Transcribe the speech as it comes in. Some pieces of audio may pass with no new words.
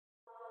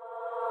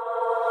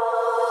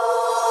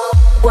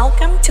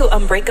Welcome to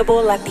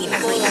Unbreakable Latina.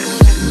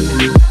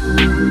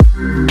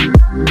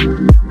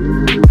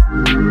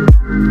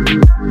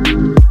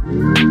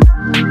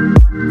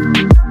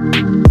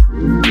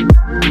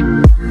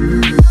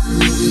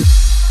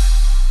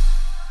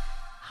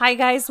 Hi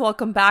guys,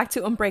 welcome back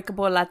to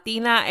Unbreakable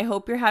Latina. I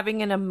hope you're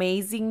having an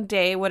amazing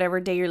day, whatever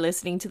day you're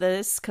listening to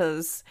this,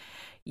 because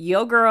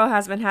your girl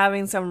has been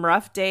having some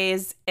rough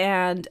days,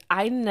 and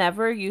I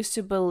never used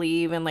to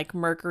believe in like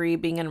Mercury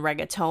being in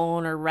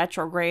reggaeton or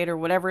retrograde or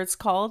whatever it's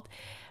called,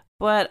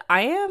 but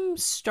I am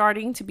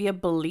starting to be a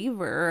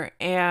believer,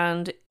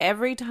 and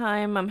every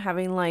time I'm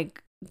having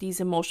like these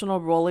emotional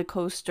roller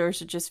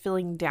coasters or just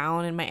feeling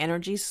down and my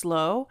energy's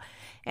low,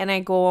 and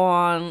I go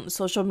on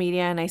social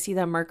media and I see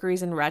that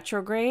Mercury's in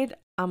retrograde,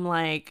 I'm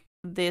like,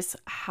 this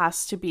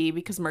has to be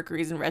because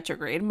Mercury's in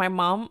retrograde. My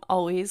mom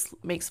always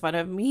makes fun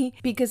of me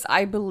because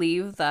I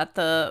believe that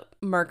the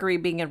Mercury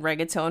being in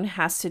reggaeton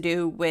has to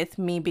do with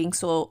me being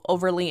so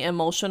overly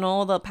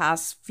emotional the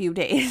past few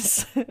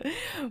days.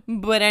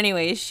 But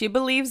anyway, she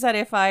believes that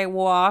if I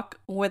walk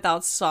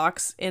without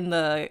socks in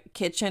the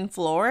kitchen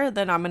floor,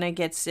 then I'm gonna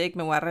get sick,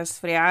 me voy a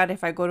resfriar.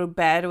 If I go to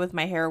bed with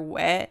my hair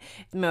wet,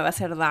 me va a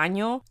hacer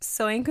daño.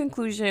 So in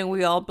conclusion,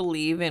 we all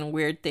believe in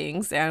weird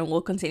things and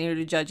we'll continue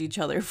to judge each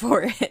other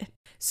for it.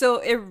 So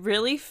it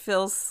really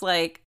feels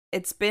like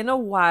it's been a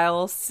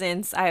while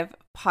since I've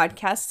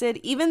podcasted.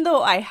 Even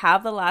though I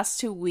have the last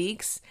 2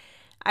 weeks,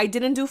 I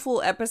didn't do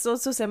full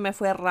episodes, so se me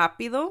fue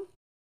rápido.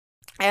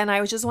 And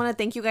I just want to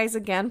thank you guys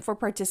again for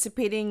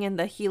participating in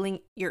the Healing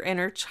Your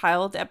Inner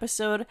Child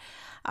episode.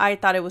 I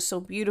thought it was so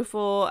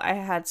beautiful. I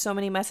had so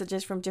many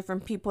messages from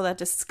different people that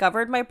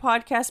discovered my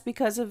podcast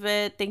because of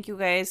it. Thank you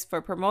guys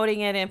for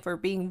promoting it and for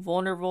being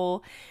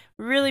vulnerable.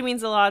 Really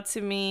means a lot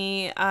to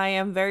me. I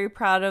am very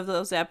proud of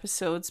those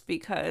episodes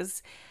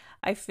because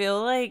I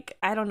feel like,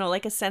 I don't know,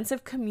 like a sense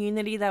of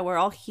community, that we're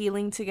all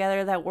healing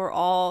together, that we're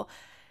all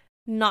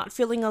not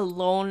feeling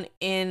alone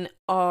in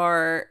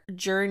our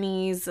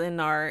journeys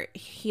and our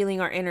healing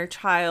our inner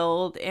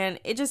child. And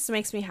it just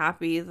makes me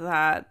happy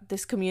that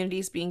this community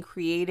is being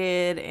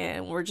created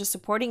and we're just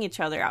supporting each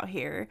other out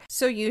here.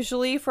 So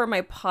usually for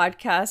my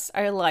podcast,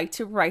 I like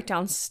to write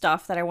down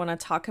stuff that I want to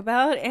talk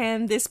about.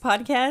 And this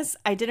podcast,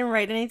 I didn't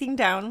write anything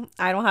down.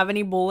 I don't have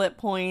any bullet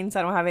points.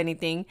 I don't have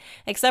anything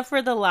except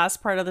for the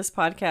last part of this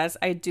podcast.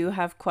 I do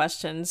have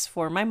questions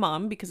for my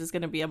mom because it's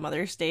going to be a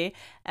Mother's Day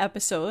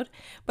episode.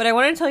 But I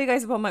want to tell you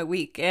guys about my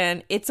week,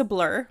 and it's a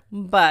blur,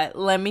 but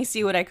let me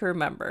see what I can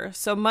remember.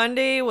 So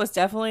Monday was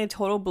definitely a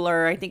total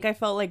blur. I think I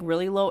felt like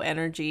really low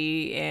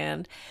energy,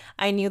 and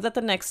I knew that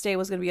the next day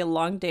was going to be a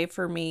long day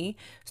for me,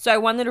 so I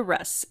wanted to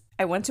rest.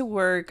 I went to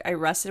work. I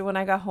rested when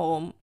I got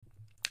home.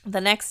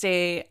 The next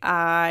day,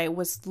 I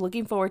was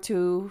looking forward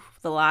to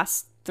the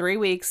last 3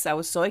 weeks. I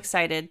was so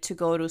excited to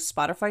go to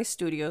Spotify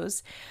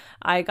Studios.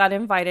 I got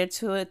invited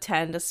to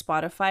attend a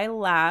Spotify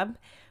lab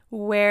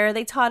where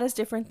they taught us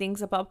different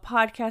things about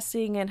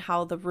podcasting and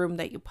how the room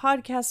that you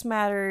podcast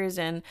matters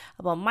and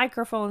about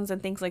microphones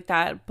and things like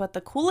that. But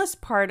the coolest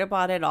part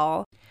about it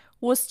all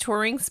was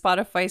touring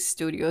Spotify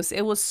Studios.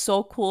 It was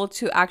so cool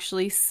to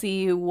actually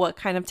see what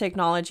kind of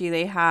technology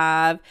they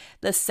have,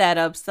 the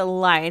setups, the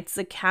lights,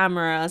 the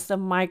cameras, the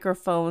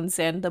microphones,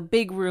 and the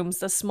big rooms,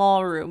 the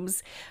small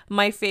rooms.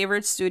 My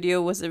favorite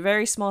studio was a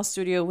very small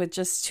studio with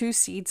just 2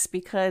 seats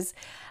because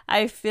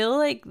I feel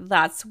like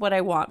that's what I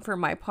want for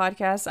my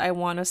podcast. I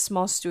want a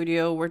small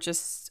studio where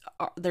just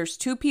there's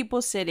 2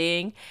 people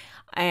sitting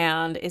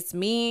and it's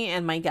me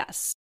and my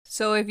guests.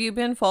 So if you've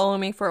been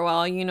following me for a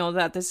while, you know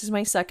that this is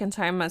my second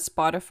time at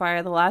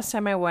Spotify. The last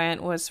time I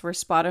went was for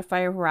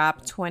Spotify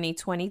Wrap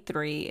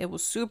 2023. It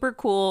was super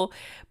cool,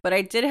 but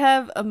I did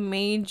have a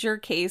major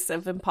case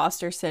of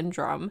imposter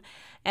syndrome,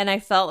 and I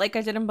felt like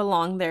I didn't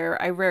belong there.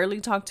 I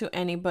rarely talked to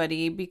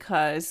anybody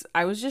because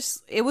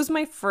it was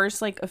my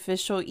first like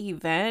official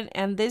event,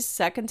 and this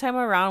second time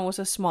around was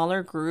a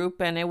smaller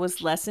group and it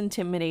was less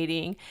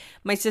intimidating.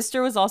 My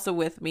sister was also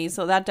with me,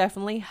 so that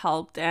definitely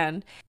helped,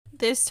 and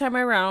this time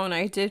around,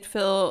 I did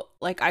feel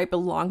like I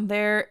belonged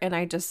there and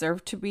I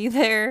deserved to be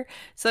there.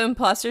 So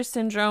imposter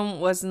syndrome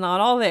was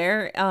not all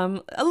there.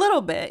 A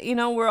little bit, you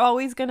know, we're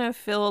always going to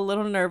feel a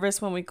little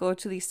nervous when we go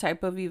to these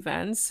type of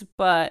events,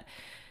 but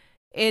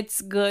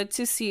it's good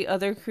to see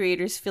other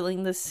creators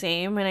feeling the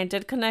same. And I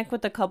did connect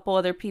with a couple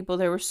other people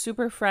that were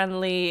super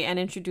friendly and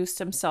introduced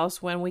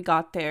themselves when we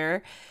got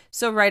there.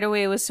 So right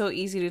away, it was so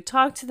easy to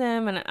talk to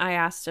them. And I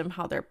asked them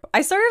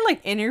I started like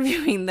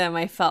interviewing them.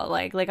 I felt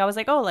like I was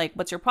like, oh, like,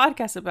 what's your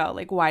podcast about?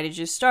 Like, why did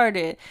you start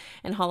it?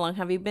 And how long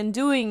have you been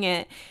doing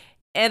it?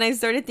 And I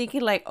started thinking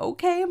like,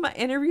 okay, my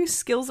interview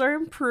skills are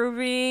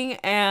improving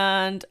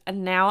and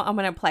now I'm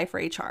going to apply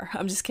for HR.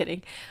 I'm just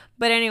kidding.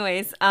 But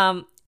anyways,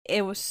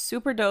 it was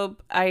super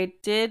dope. I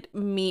did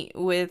meet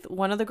with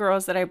one of the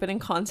girls that I've been in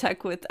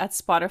contact with at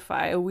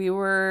Spotify. We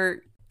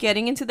were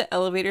getting into the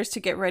elevators to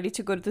get ready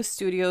to go to the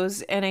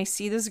studios, and I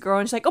see this girl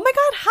and she's like, oh my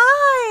God,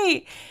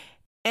 hi.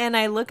 And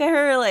I look at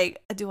her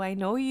like, do I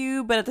know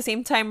you? But at the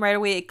same time, right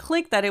away, it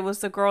clicked that it was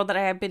the girl that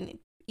I had been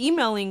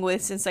emailing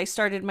with since I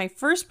started my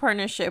first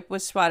partnership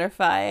with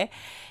Spotify.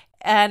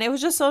 And it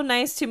was just so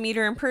nice to meet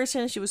her in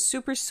person. She was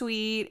super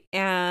sweet.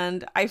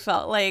 And I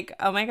felt like,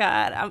 oh my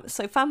God,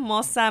 soy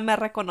famosa. Me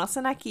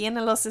reconocen aquí en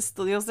los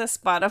estudios de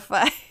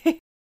Spotify.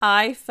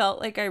 I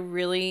felt like I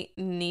really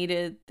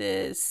needed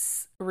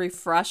this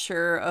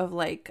refresher of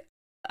like,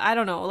 I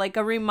don't know, like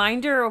a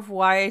reminder of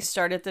why I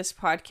started this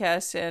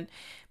podcast. And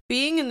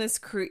being in this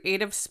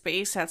creative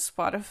space at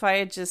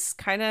Spotify just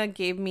kind of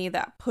gave me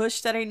that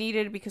push that I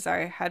needed, because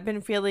I had been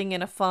feeling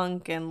in a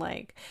funk and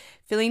like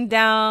feeling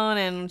down.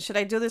 And should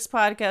I do this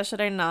podcast?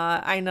 Should I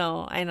not? I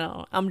know.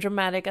 I'm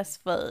dramatic as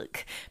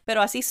fuck. Pero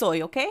así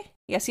soy, ¿ok?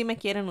 Y así me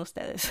quieren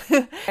ustedes.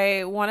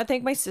 I want to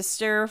thank my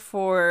sister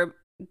for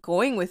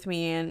going with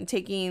me and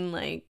taking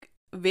like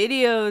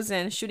videos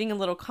and shooting a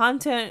little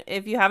content.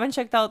 If you haven't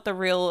checked out the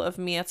reel of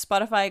me at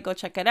Spotify, go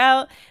check it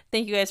out.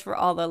 Thank you guys for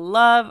all the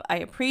love. I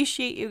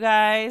appreciate you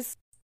guys.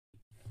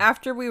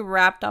 After we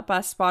wrapped up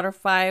at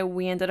Spotify,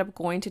 we ended up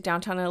going to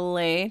downtown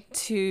LA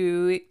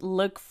to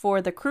look for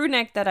the crew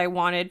neck that I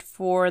wanted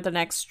for the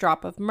next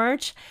drop of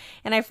merch.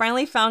 And I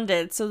finally found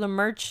it. So the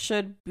merch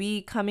should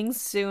be coming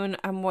soon.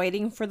 I'm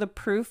waiting for the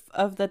proof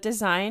of the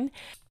design.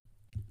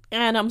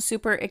 And I'm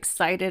super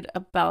excited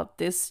about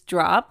this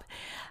drop.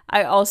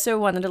 I also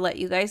wanted to let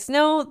you guys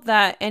know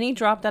that any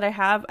drop that I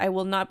have, I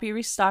will not be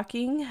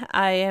restocking.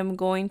 I am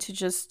going to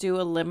just do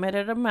a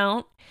limited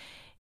amount.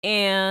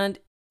 And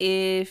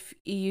if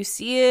you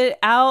see it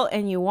out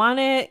and you want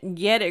it,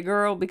 get it,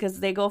 girl,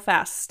 because they go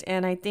fast.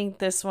 And I think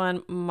this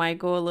one might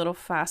go a little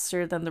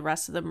faster than the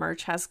rest of the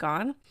merch has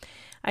gone.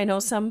 I know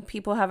some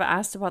people have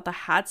asked about the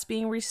hats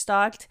being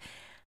restocked.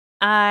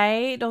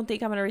 I don't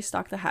think I'm going to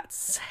restock the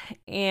hats.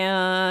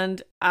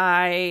 And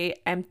I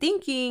am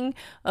thinking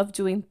of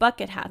doing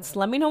bucket hats.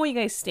 Let me know what you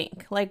guys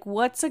think. Like,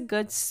 what's a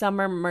good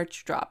summer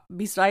merch drop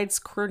besides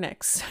crew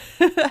necks?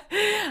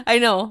 I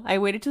know, I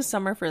waited till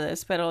summer for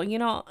this, pero, you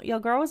know,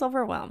 your girl was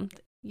overwhelmed.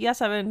 Ya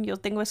saben, yo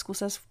tengo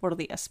excusas por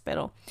días,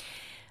 pero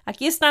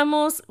aquí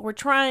estamos. We're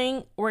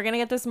trying. We're going to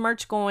get this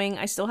merch going.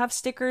 I still have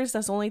stickers.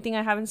 That's the only thing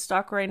I have in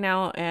stock right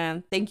now.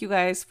 And thank you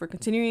guys for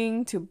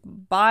continuing to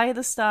buy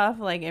the stuff.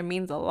 Like, it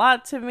means a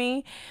lot to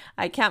me.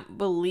 I can't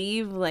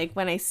believe, like,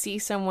 when I see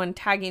someone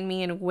tagging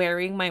me and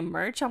wearing my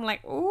merch, I'm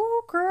like,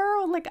 oh,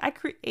 girl, like, I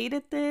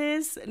created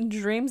this.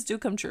 Dreams do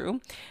come true.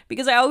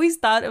 Because I always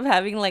thought of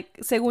having, like,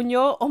 según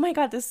yo, oh my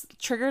God, this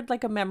triggered,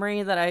 like, a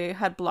memory that I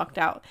had blocked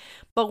out.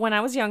 But when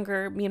I was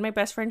younger, me and my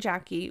best friend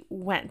Jackie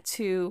went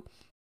to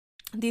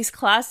these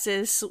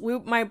classes.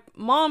 My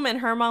mom and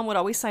her mom would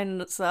always sign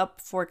us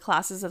up for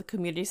classes at the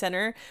community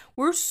center.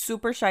 We're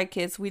super shy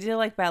kids. We did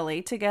like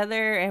ballet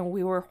together and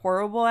we were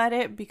horrible at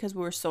it because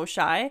we were so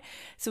shy.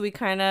 So we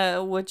kind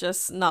of would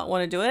just not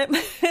want to do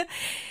it.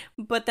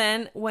 But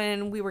then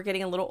when we were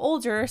getting a little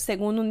older,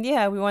 según un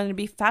día, we wanted to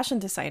be fashion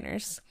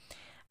designers.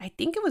 I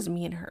think it was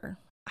me and her.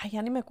 Ay,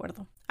 ya ni me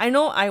acuerdo. I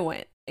know I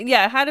went.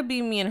 Yeah, it had to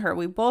be me and her.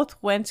 We both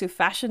went to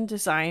fashion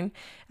design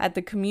at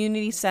the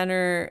community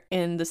center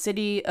in the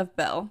city of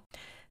Bell.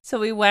 So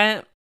we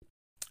went,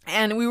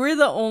 and we were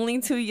the only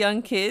two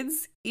young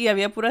kids. Y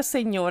había puras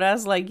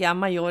señoras, like, ya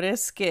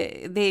mayores,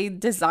 que they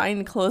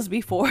designed clothes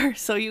before.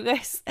 So you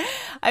guys,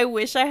 I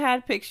wish I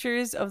had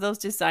pictures of those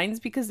designs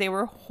because they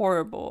were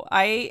horrible.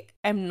 I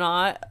am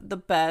not the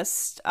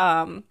best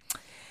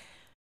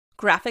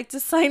graphic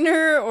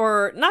designer,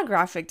 or not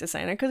graphic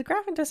designer, because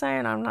graphic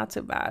design, I'm not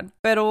too bad.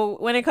 But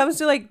when it comes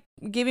to like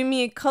giving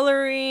me a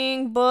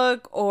coloring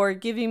book or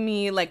giving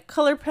me like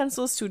color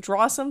pencils to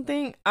draw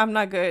something, I'm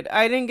not good.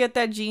 I didn't get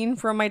that gene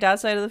from my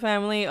dad's side of the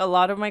family. A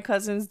lot of my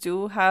cousins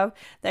do have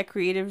that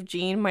creative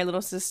gene. My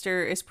little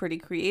sister is pretty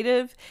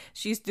creative.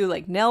 She used to do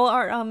like nail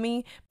art on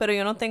me, pero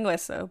yo no tengo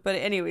eso. But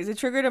anyways, it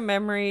triggered a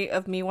memory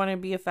of me wanting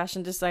to be a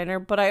fashion designer,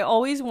 but I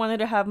always wanted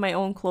to have my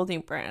own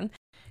clothing brand.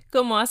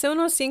 Como hace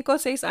unos 5 o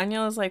 6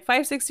 años, like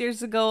 5-6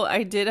 years ago,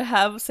 I did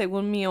have,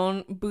 según mi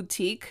own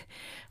boutique.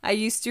 I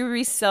used to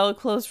resell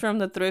clothes from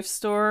the thrift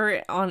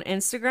store on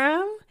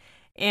Instagram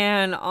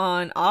and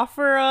on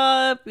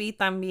OfferUp y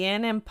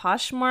también en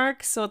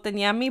Poshmark. So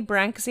tenía mi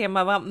brand que se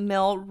llamaba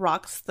Mel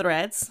Rocks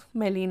Threads.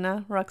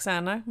 Melina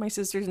Roxana, my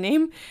sister's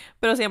name.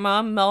 Pero se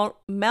llamaba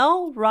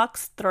Mel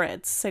Rocks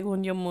Threads,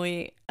 según yo,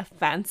 muy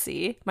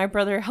fancy. My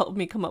brother helped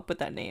me come up with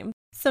that name.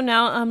 So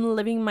now I'm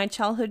living my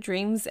childhood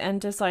dreams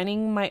and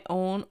designing my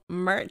own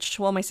merch.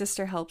 Well, my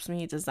sister helps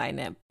me design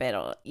it,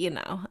 pero, you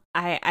know,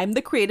 I'm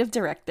the creative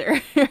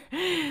director.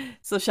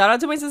 So shout out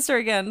to my sister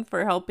again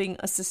for helping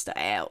a sister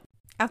out.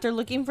 After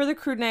looking for the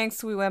crew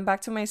necks, we went back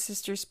to my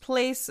sister's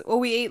place. Well,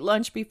 we ate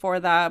lunch before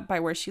that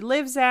by where she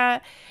lives at.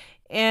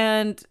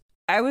 And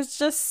I was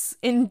just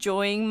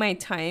enjoying my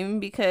time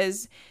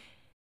because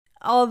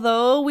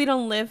although we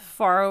don't live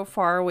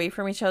far away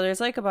from each other, it's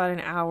like about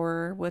an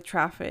hour with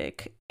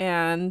traffic.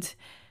 And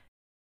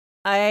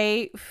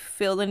I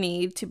feel the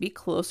need to be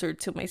closer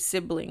to my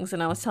siblings.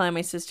 And I was telling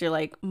my sister,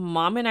 like,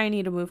 Mom and I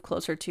need to move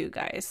closer to you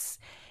guys.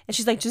 And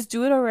she's like, just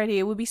do it already.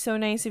 It would be so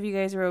nice if you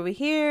guys were over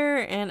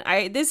here. And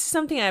this is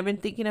something I've been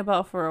thinking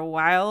about for a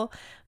while.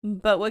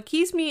 But what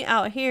keeps me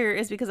out here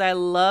is because I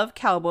love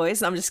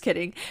cowboys. I'm just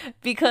kidding.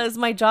 Because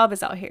my job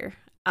is out here.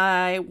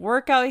 I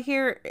work out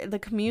here. The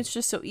commute's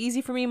just so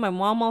easy for me. My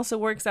mom also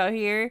works out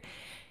here.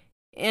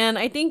 And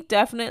I think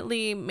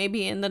definitely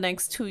maybe in the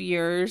next 2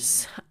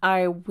 years,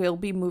 I will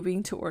be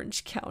moving to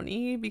Orange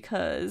County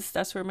because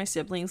that's where my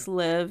siblings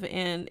live.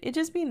 And it'd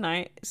just be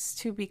nice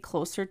to be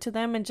closer to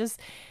them and just,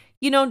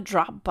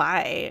 drop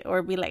by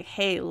or be like,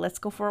 hey, let's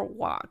go for a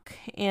walk.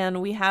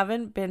 And we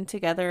haven't been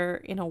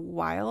together in a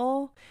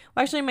while.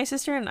 Well, actually, my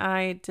sister and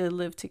I did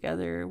live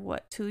together,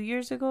 2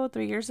 years ago,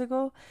 3 years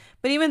ago?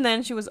 But even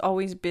then, she was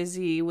always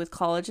busy with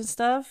college and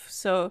stuff.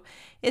 So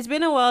it's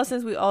been a while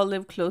since we all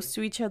lived close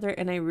to each other,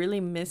 and I really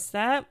miss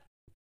that.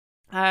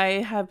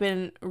 I have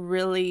been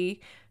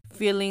really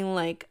feeling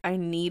like I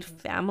need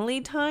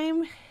family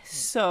time.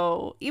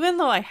 So even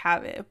though I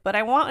have it, but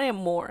I want it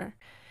more.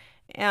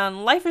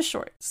 And life is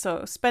short,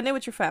 so spend it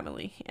with your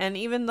family. And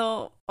even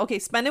though, okay,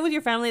 spend it with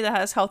your family that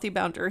has healthy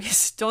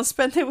boundaries. Don't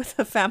spend it with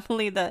a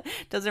family that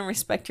doesn't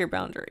respect your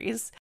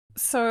boundaries.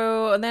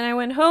 So then I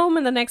went home,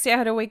 and the next day I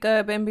had to wake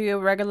up and be a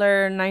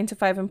regular 9 to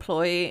 5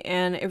 employee.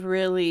 And it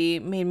really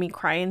made me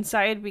cry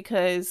inside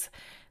because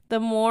the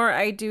more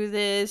I do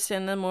this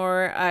and the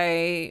more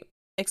I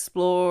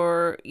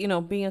explore,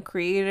 being a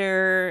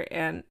creator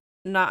and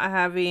not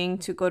having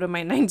to go to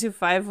my 9 to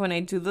 5 when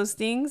I do those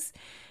things,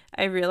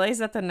 I realize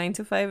that the 9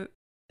 to 5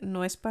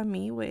 no es pa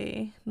mí,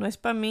 güey. No es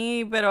pa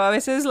mí, pero a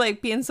veces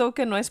like pienso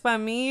que no es pa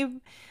mí.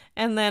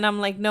 And then I'm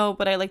like, no,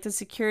 but I like the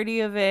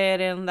security of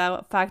it and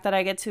the fact that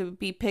I get to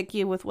be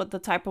picky with what the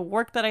type of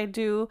work that I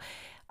do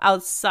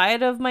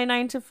outside of my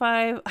 9 to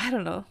 5. I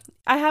don't know.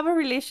 I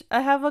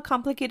have a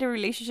complicated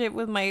relationship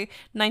with my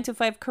 9 to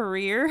 5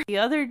 career. The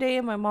other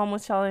day my mom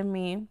was telling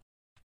me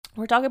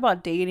we're talking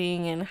about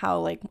dating and how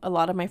like a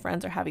lot of my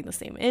friends are having the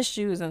same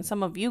issues, and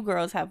some of you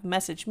girls have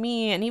messaged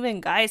me and even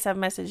guys have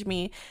messaged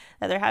me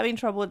that they're having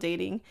trouble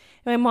dating.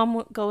 And my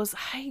mom goes,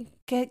 ay,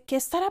 ¿qué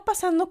estará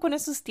pasando con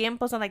esos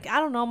tiempos? I'm like,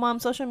 I don't know, mom,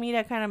 social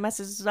media kind of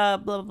messes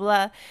up, blah,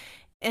 blah, blah.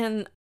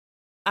 And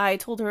I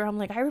told her, I'm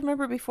like, I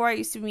remember before I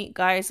used to meet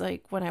guys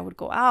like when I would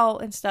go out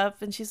and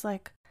stuff, and she's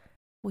like,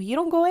 well, you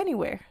don't go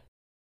anywhere.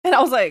 And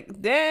I was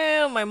like,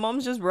 damn, my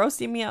mom's just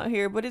roasting me out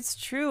here, but it's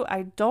true,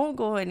 I don't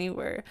go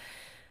anywhere.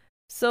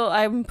 So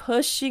I'm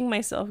pushing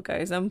myself,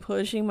 guys. I'm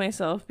pushing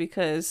myself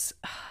because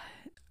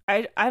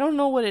I don't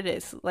know what it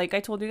is. Like I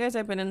told you guys,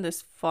 I've been in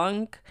this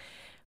funk,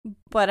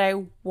 but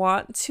I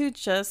want to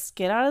just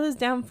get out of this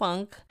damn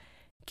funk,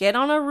 get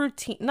on a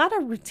routine. Not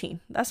a routine.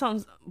 That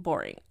sounds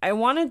boring. I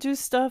want to do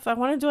stuff. I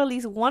want to do at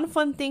least one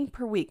fun thing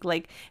per week.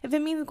 Like if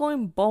it means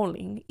going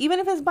bowling, even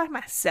if it's by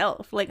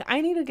myself, like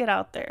I need to get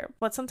out there.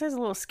 But sometimes it's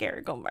a little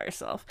scary going by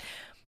yourself.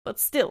 But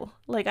still,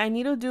 like, I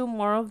need to do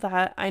more of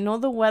that. I know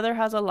the weather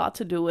has a lot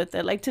to do with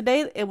it. Like,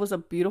 today, it was a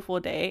beautiful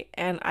day,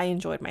 and I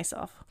enjoyed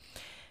myself.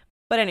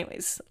 But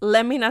anyways,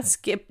 let me not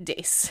skip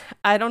days.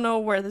 I don't know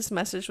where this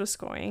message was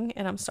going,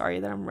 and I'm sorry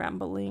that I'm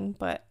rambling,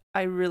 but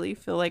I really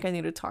feel like I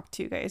need to talk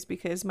to you guys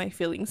because my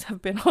feelings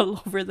have been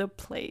all over the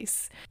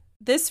place.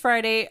 This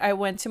Friday, I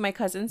went to my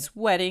cousin's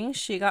wedding.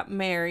 She got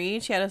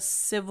married. She had a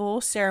civil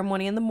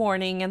ceremony in the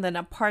morning and then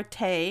a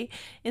party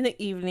in the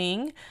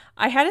evening.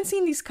 I hadn't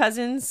seen these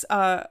cousins,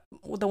 the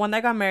one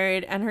that got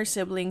married and her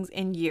siblings,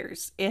 in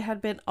years. It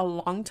had been a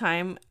long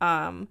time.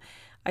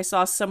 I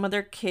saw some of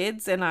their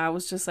kids and I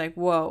was just like,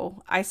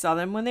 whoa. I saw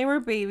them when they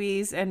were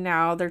babies and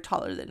now they're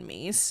taller than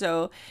me.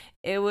 So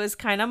it was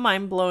kind of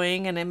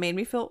mind-blowing and it made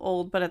me feel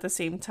old, but at the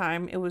same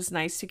time, it was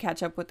nice to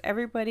catch up with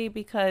everybody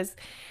because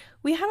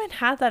we haven't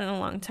had that in a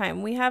long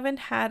time. We haven't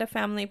had a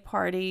family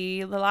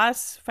party. The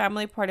last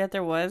family party that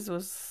there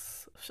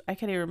was I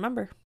can't even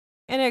remember.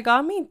 And it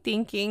got me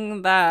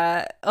thinking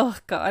that, oh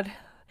God,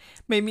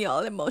 made me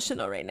all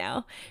emotional right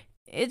now.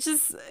 It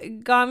just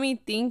got me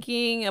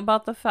thinking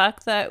about the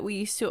fact that we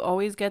used to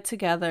always get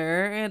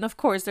together. And of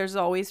course, there's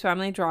always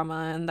family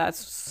drama. And that's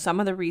some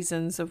of the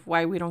reasons of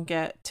why we don't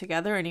get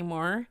together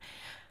anymore.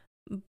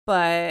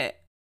 But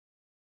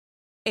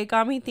it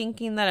got me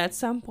thinking that at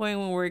some point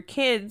when we were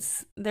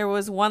kids, there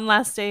was one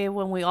last day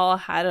when we all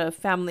had a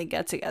family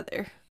get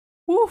together.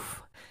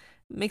 Woof.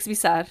 Makes me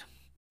sad.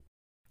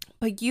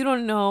 But you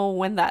don't know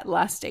when that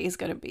last day is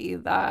going to be,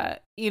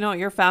 that,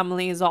 your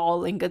family is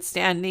all in good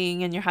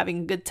standing and you're having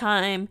a good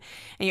time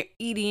and you're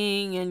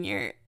eating and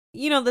you're,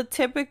 the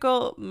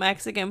typical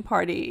Mexican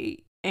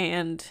party.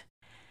 And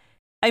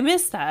I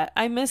miss that.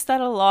 I miss that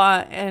a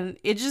lot. And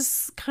it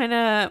just kind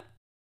of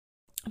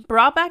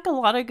brought back a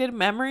lot of good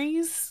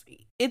memories.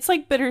 It's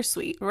like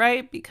bittersweet,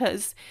 right?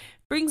 Because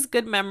it brings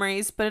good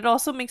memories, but it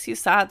also makes you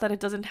sad that it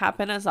doesn't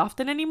happen as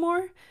often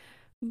anymore.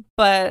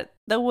 But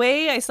the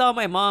way I saw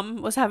my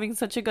mom was having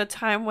such a good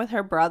time with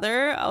her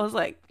brother, I was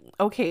like,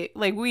 okay,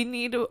 like we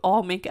need to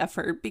all make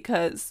effort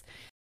because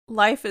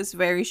life is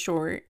very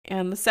short.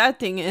 And the sad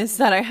thing is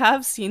that I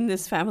have seen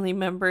these family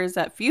members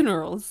at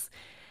funerals,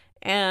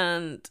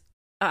 and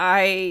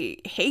I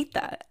hate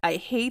that. I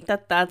hate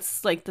that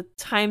that's like the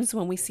times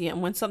when we see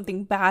them, when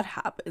something bad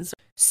happens.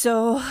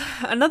 So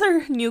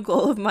another new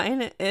goal of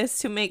mine is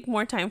to make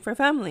more time for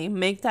family,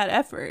 make that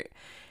effort.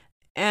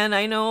 And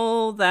I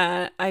know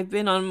that I've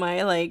been on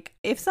my like,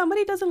 if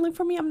somebody doesn't look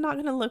for me, I'm not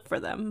going to look for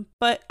them.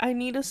 But I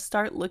need to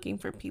start looking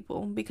for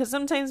people because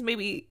sometimes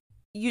maybe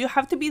you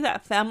have to be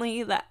that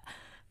family that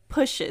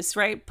pushes,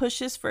 right?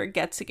 Pushes for a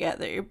get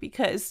together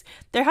because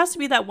there has to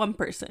be that one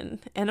person.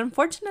 And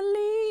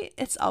unfortunately,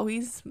 it's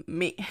always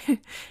me.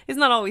 It's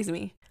not always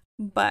me,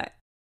 but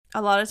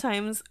a lot of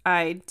times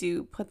I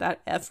do put that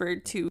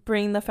effort to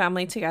bring the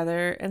family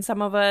together, and some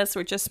of us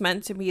were just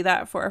meant to be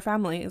that for our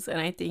families.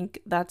 And I think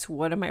that's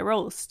one of my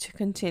roles, to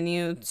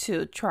continue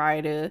to try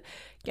to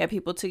get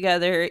people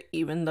together,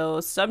 even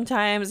though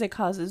sometimes it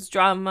causes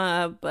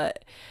drama.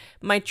 But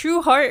my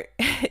true heart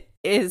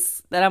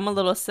is that I'm a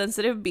little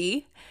sensitive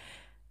bee.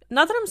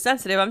 Not that I'm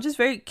sensitive, I'm just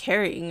very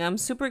caring. I'm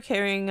super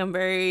caring, I'm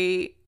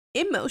very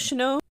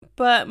emotional,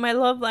 but my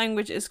love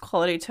language is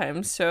quality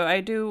time. So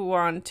I do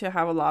want to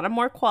have a lot of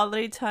more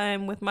quality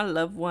time with my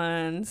loved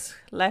ones.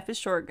 Life is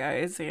short,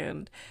 guys,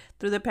 and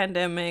through the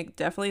pandemic,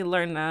 definitely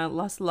learned that.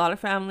 Lost a lot of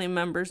family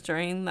members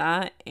during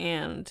that,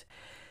 and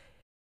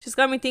just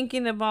got me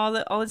thinking of all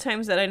the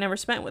times that I never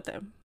spent with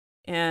them.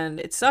 And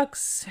it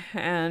sucks,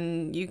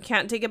 and you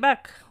can't take it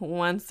back.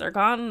 Once they're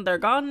gone,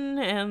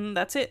 and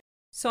that's it.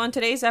 So, on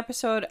today's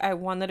episode, I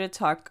wanted to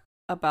talk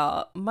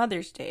about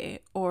Mother's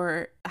Day,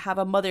 or have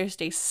a Mother's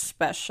Day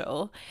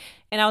special.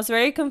 And I was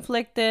very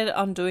conflicted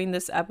on doing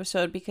this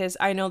episode because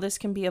I know this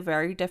can be a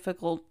very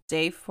difficult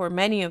day for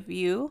many of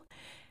you.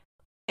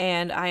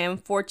 And I am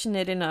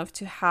fortunate enough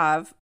to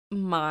have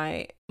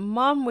my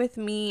mom with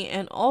me,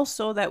 and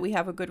also that we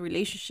have a good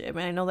relationship.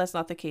 And I know that's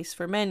not the case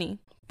for many.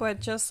 But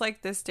just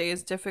like this day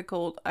is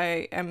difficult,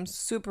 I am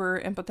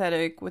super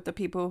empathetic with the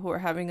people who are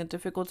having a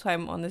difficult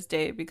time on this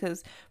day,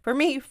 because for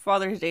me,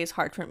 Father's Day is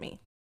hard for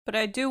me. But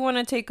I do want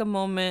to take a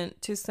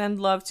moment to send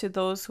love to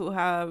those who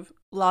have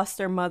lost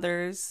their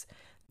mothers,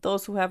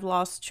 those who have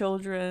lost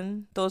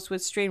children, those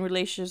with strained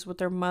relationships with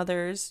their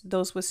mothers,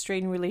 those with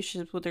strained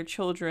relationships with their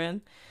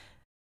children,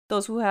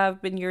 those who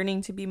have been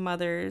yearning to be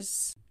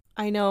mothers.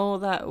 I know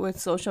that with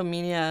social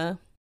media,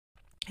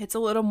 it's a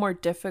little more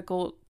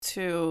difficult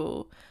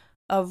to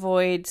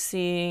avoid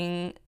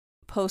seeing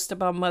posts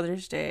about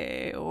Mother's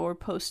Day or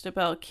posts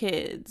about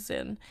kids,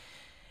 and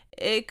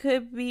it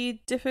could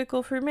be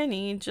difficult for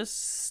many.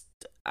 Just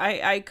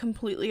I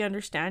completely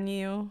understand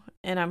you,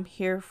 and I'm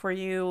here for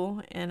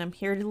you, and I'm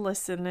here to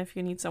listen if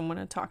you need someone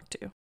to talk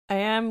to. I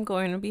am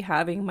going to be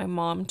having my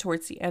mom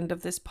towards the end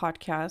of this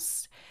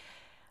podcast.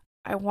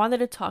 I wanted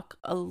to talk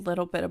a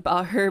little bit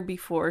about her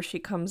before she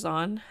comes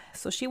on,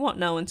 so she won't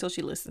know until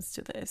she listens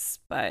to this.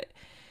 But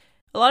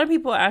a lot of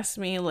people ask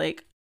me,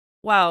 like,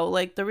 wow,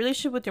 like the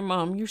relationship with your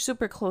mom, you're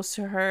super close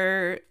to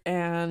her,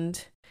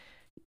 and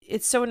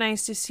it's so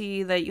nice to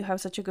see that you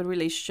have such a good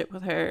relationship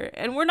with her.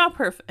 And we're not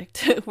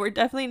perfect. We're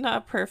definitely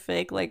not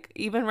perfect. Like,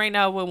 even right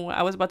now, when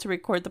I was about to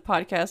record the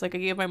podcast, like, I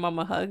gave my mom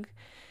a hug,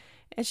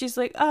 and she's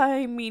like,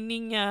 ay, mi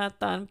niña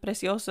tan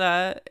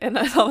preciosa. And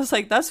I was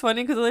like, that's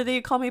funny because the other day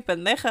you called me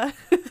pendeja.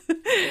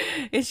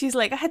 And she's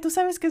like, ay, tú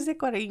sabes que es de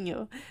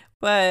cariño.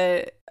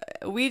 But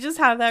we just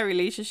have that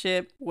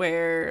relationship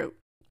where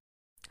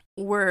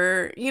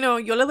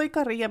yo le doy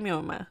carrilla a mi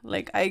mamá.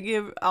 Like, I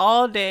give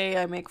all day,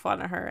 I make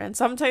fun of her. And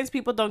sometimes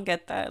people don't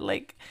get that.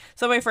 Like,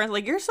 some of my friends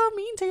like, you're so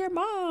mean to your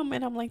mom.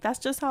 And I'm like, that's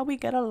just how we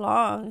get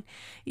along.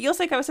 Yo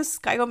sé que a veces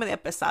caigo media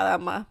pesada,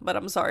 ma, but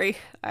I'm sorry.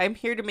 I'm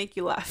here to make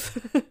you laugh.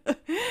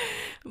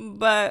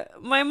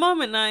 But my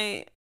mom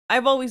and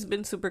I've always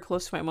been super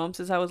close to my mom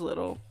since I was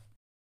little.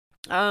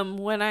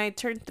 When I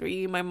turned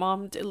 3, my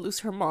mom did lose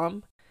her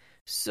mom.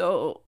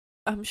 So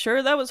I'm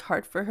sure that was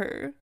hard for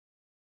her.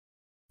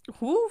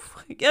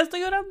 Uf, ya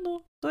estoy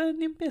llorando. Todavía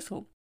ni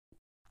empiezo.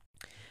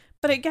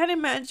 But I can't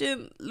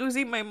imagine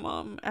losing my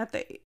mom at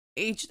the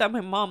age that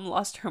my mom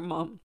lost her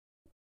mom.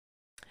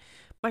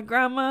 My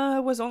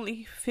grandma was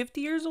only 50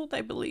 years old,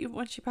 I believe,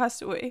 when she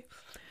passed away.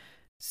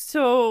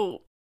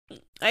 So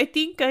I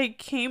think I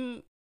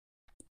came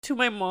to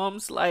my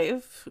mom's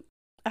life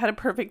at a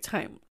perfect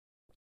time.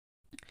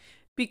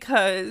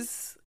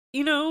 Because,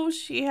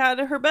 she had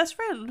her best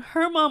friend.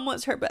 Her mom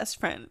was her best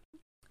friend.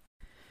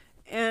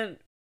 And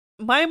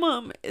my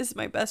mom is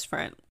my best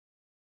friend.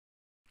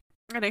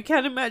 And I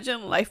can't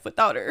imagine life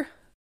without her.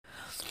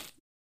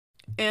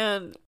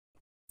 And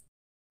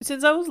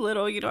since I was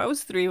little, I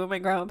was 3 when my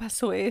grandma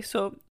passed away.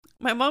 So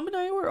my mom and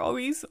I were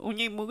always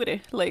uña y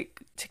mugre,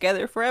 like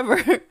together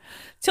forever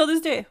till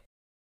this day.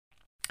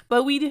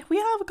 But we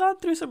have gone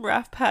through some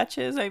rough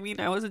patches. I mean,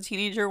 I was a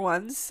teenager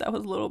once. I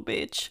was a little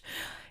bitch.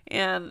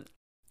 And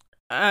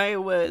I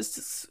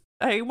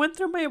went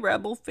through my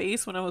rebel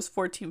phase when I was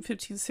 14,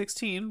 15,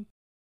 16.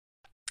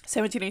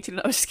 17, 18,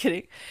 I was just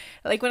kidding.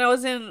 Like, when I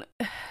was in,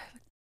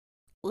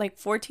 like,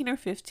 14 or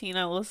 15,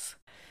 I was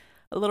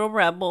a little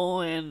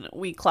rebel, and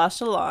we clashed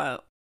a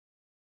lot.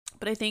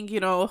 But I think,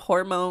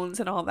 hormones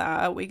and all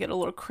that, we get a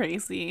little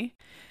crazy.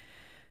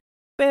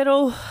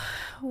 Pero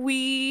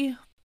we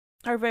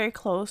are very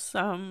close.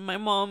 My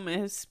mom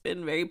has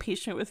been very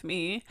patient with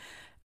me.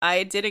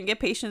 I didn't get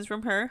patience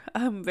from her.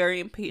 I'm very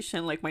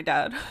impatient, like my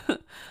dad.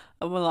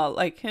 I'm a lot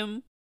like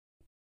him.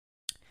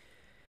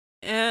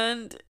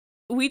 And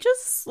we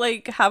just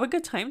like have a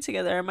good time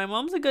together. My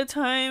mom's a good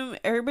time.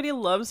 Everybody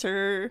loves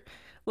her.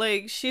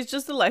 Like, she's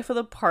just the life of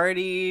the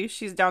party.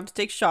 She's down to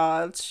take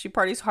shots. She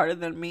parties harder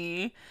than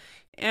me.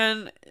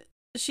 And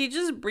she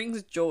just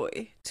brings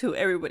joy to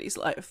everybody's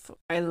life.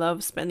 I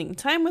love spending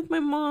time with my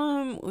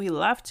mom. We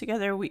laugh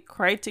together. We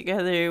cry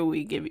together.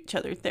 We give each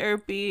other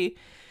therapy.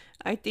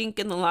 I think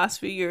in the last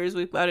few years,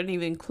 we've gotten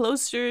even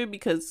closer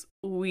because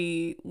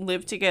we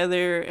live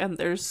together and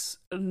there's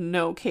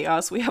no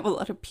chaos. We have a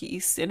lot of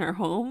peace in our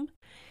home.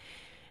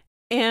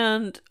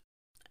 And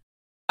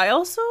I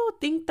also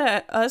think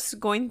that us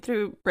going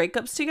through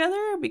breakups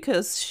together,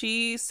 because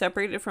she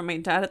separated from my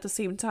dad at the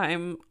same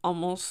time,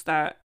 almost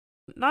that,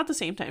 not the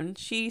same time.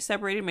 She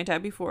separated my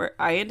dad before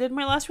I ended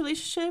my last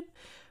relationship,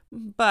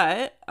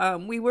 but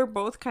we were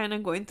both kind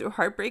of going through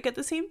heartbreak at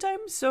the same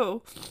time.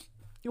 So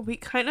we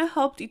kind of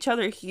helped each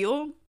other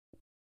heal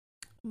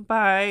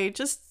by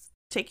just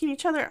taking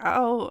each other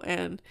out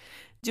and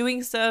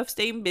doing stuff,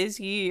 staying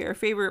busy. Our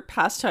favorite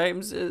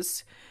pastimes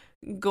is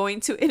going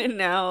to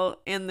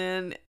In-N-Out and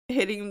then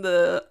hitting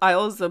the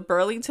aisles of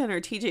Burlington or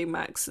TJ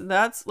Maxx.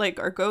 That's like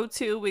our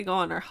go-to. We go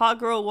on our hot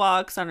girl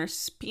walks, on our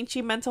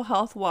speechy mental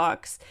health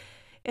walks,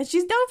 and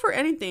she's down for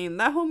anything.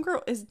 That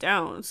homegirl is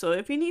down. So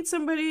if you need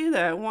somebody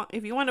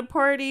if you want to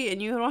party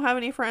and you don't have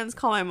any friends,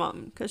 call my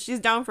mom, because she's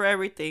down for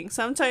everything.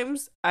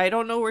 Sometimes I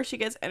don't know where she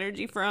gets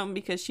energy from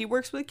because she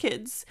works with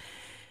kids.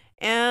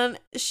 And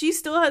she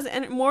still has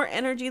more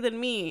energy than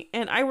me.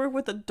 And I work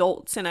with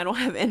adults and I don't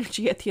have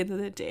energy at the end of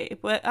the day.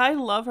 But I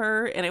love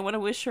her and I want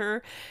to wish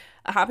her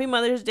a happy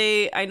Mother's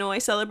Day. I know I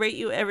celebrate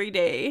you every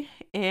day.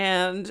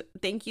 And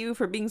thank you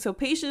for being so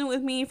patient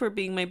with me, for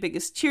being my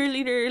biggest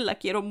cheerleader. La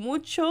quiero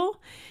mucho.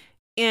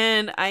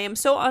 And I am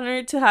so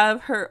honored to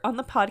have her on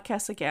the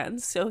podcast again.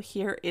 So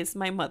here is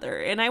my mother.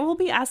 And I will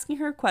be asking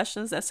her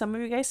questions that some of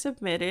you guys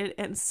submitted.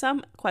 And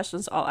some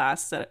questions I'll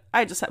ask that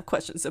I just have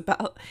questions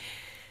about.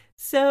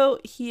 So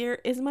here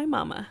is my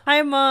mama.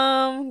 Hi,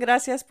 Mom.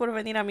 Gracias por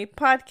venir a mi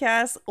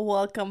podcast.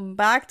 Welcome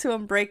back to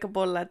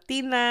Unbreakable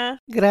Latina.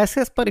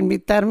 Gracias por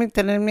invitarme y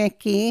tenerme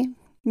aquí,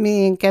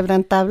 mi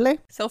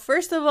inquebrantable. So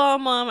first of all,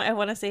 Mom, I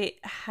want to say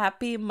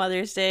Happy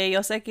Mother's Day.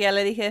 Yo sé que ya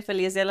le dije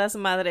Feliz Día de las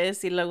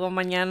Madres y luego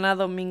mañana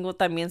domingo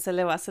también se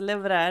le va a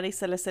celebrar y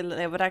se le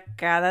celebra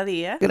cada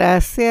día.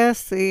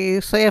 Gracias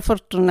y soy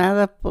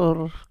afortunada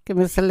por que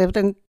me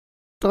celebren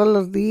todos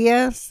los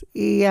días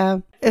y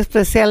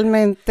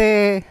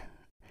especialmente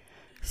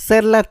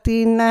ser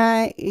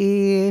latina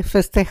y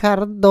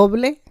festejar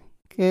doble,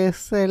 que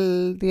es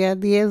el día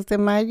 10 de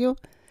mayo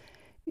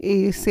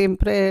y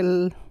siempre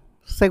el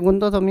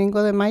segundo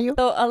domingo de mayo.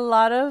 So a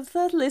lot of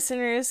the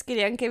listeners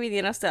querían que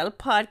viniera usted al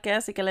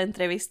podcast y que la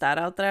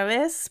entrevistara otra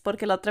vez,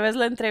 porque la otra vez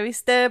la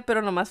entrevisté,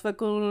 pero nomás fue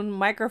con un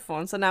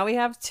micrófono. So now we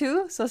have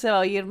two, so se va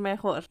a oír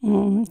mejor.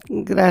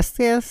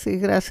 Gracias y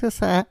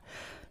gracias a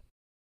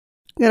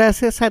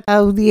la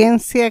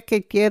audiencia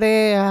que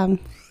quiere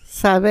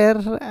saber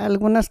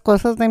algunas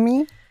cosas de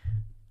mí.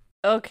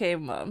 Okay,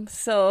 Mom.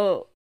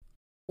 So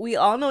we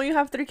all know you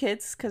have 3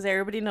 kids because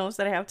everybody knows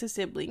that I have 2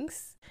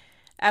 siblings.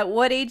 At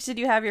what age did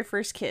you have your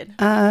first kid?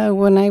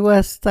 When I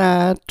was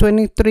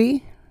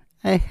 23,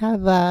 I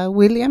have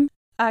William.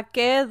 ¿A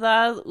qué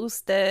edad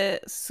usted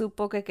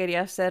supo que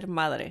quería ser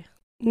madre?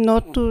 No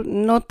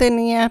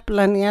tenía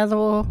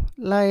planeado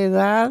la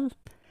edad,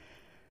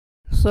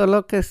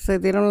 solo que se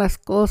dieron las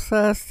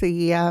cosas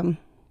y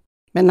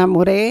me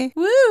enamoré.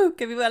 ¡Woo!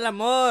 ¡Que viva el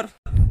amor!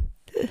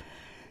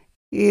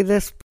 Y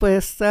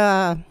después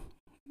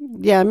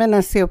ya me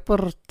nació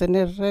por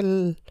tener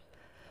el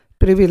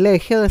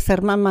privilegio de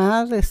ser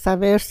mamá, de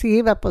saber si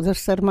iba a poder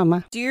ser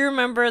mamá. Do you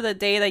remember the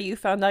day that you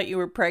found out you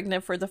were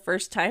pregnant for the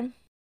first time?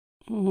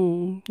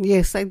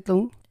 Yes, I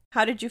do.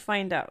 How did you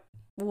find out?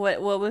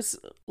 What was,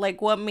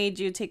 like, what made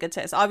you take a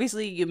test?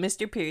 Obviously, you missed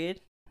your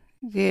period.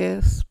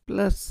 Yes,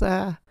 plus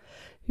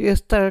you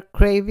start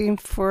craving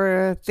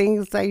for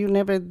things that you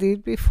never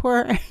did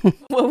before.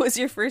 What was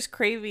your first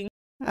craving?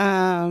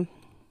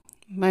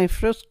 My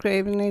first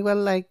craving, it was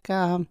like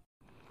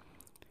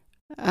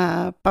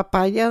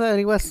papaya that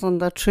it was on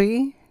the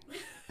tree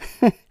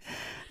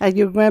at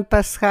your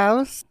grandpa's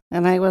house.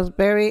 And I was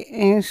very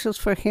anxious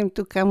for him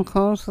to come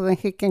home so that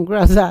he can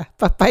grow the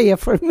papaya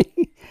for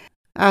me.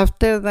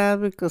 After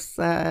that, because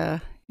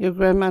your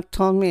grandma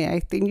told me, I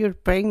think you're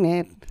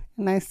pregnant.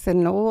 And I said,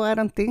 no, I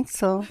don't think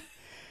so.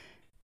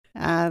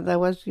 That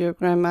was your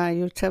grandma,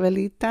 your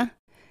Chabelita.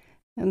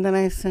 And then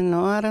I said,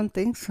 no, I don't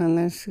think so. And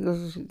then she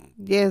goes,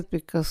 yes,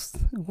 because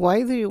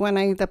why do you want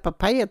to eat a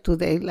papaya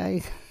today?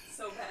 Like,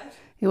 So bad.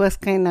 It was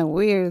kind of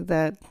weird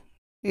that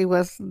it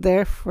was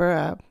there for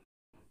a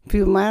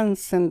few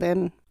months and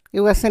then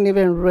it wasn't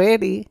even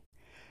ready.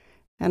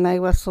 And I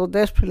was so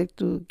desperate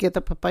to get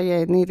a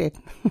papaya and eat it.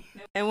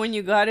 And when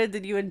you got it,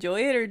 did you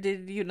enjoy it or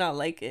did you not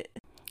like it?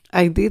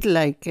 I did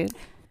like it.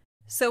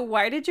 So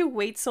why did you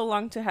wait so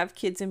long to have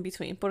kids in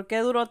between? ¿Por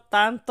qué duró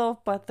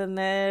tanto para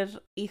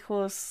tener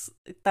hijos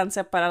tan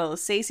separados,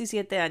 6 y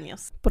 7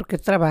 años? Porque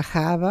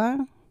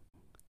trabajaba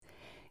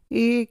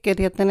y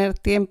quería tener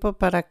tiempo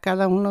para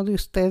cada uno de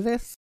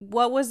ustedes.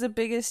 What was the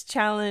biggest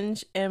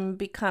challenge in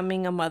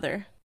becoming a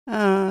mother?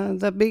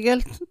 The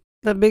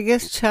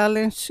biggest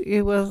challenge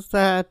it was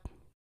that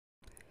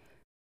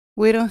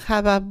we don't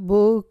have a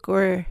book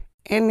or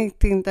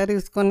anything that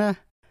is gonna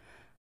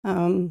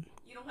You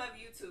don't have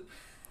YouTube.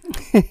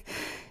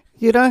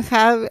 you don't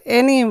have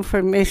any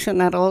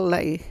information at all,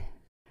 like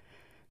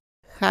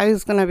how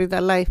is gonna be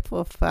the life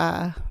of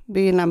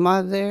being a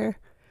mother,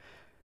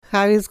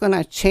 how is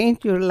gonna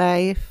change your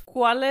life.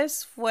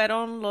 ¿Cuáles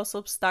fueron los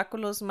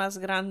obstáculos más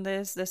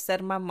grandes de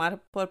ser mamá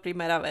por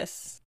primera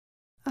vez?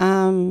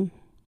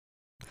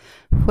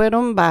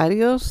 Fueron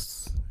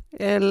varios.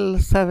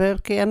 El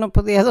saber que ya no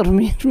podía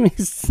dormir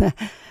mis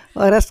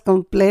horas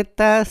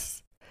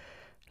completas,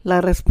 la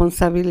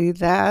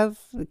responsabilidad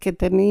que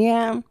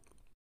tenía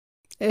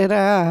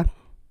era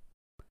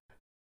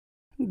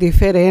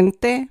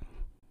diferente.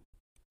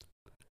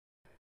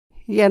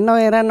 Ya no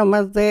era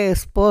nomás de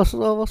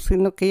esposo,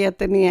 sino que ya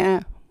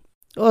tenía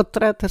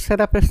otra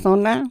tercera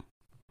persona.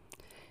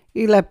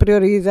 Y la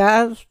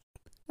prioridad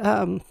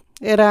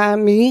era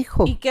mi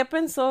hijo. ¿Y qué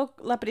pensó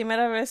la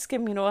primera vez que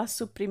miró a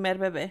su primer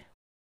bebé?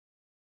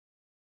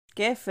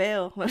 Qué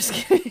feo.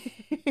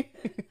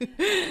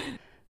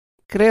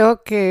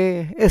 Creo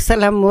que es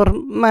el amor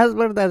más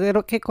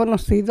verdadero que he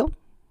conocido.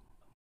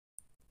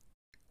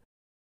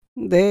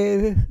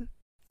 El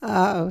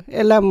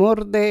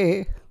amor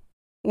de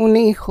un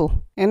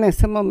hijo en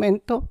ese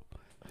momento.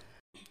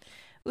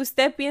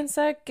 ¿Usted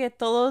piensa que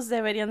todos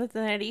deberían de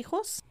tener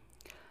hijos?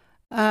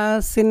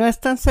 Si no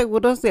están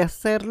seguros de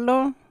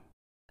hacerlo,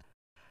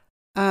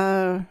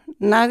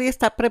 nadie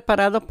está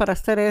preparado para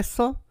hacer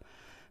eso,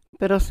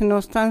 pero si no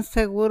están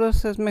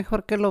seguros es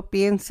mejor que lo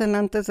piensen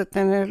antes de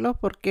tenerlo,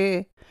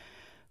 porque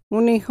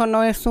un hijo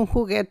no es un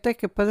juguete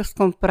que puedes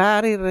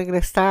comprar y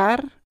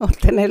regresar, o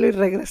tenerlo y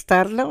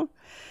regresarlo.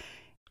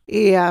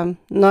 Y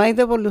no hay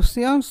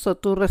devolución,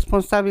 tu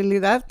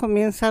responsabilidad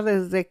comienza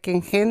desde que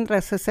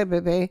engendras ese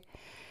bebé.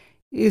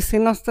 Y si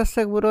no estás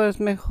seguro, es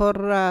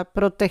mejor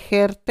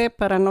protegerte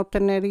para no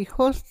tener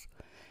hijos.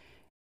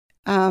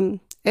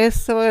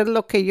 Eso es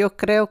lo que yo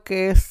creo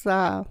que es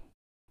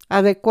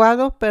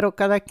adecuado, pero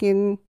cada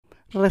quien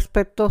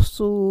respeto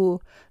su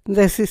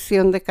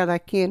decisión de cada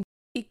quien.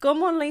 ¿Y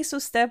cómo le hizo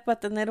usted para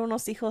tener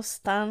unos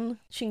hijos tan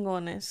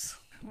chingones?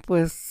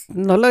 Pues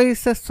no lo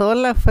hice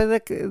sola, fue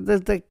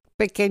desde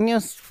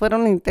pequeños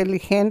fueron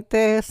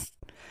inteligentes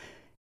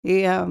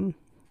y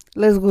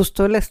les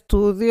gustó el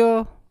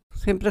estudio,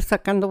 siempre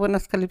sacando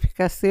buenas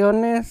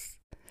calificaciones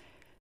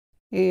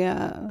y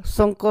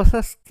son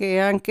cosas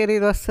que han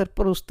querido hacer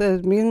por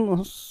ustedes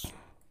mismos.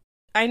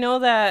 I know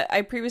that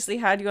I previously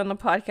had you on the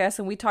podcast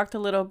and we talked a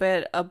little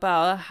bit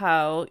about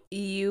how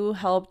you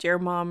helped your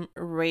mom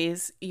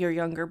raise your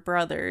younger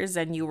brothers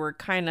and you were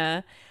kind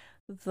of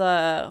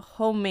the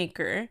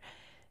homemaker.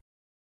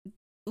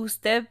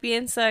 ¿Usted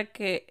piensa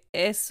que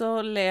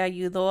eso le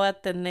ayudó a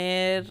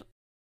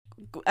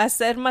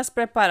ser más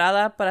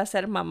preparada para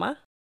ser mamá?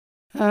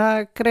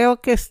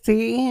 Creo que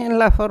sí, en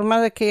la forma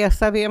de que ya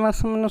sabía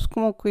más o menos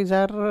cómo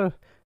cuidar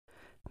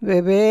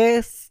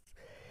bebés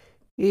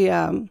y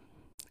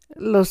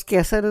los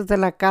quehaceres de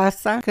la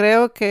casa.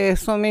 Creo que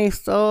eso me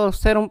hizo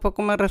ser un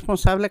poco más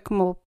responsable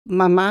como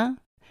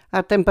mamá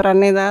a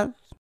temprana edad.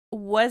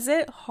 Was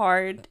it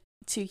hard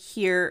to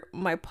hear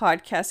my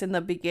podcast in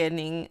the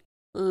beginning,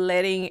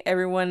 letting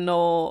everyone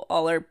know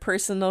all our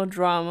personal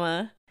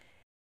drama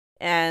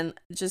and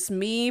just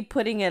me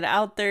putting it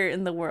out there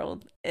in the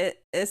world?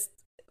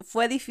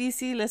 ¿Fue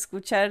difícil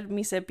escuchar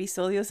mis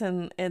episodios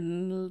en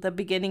the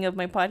beginning of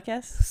my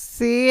podcast?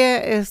 Sí,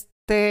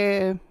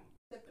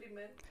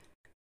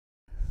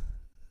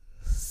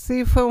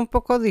 sí fue un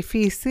poco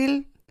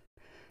difícil,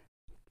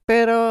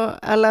 pero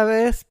a la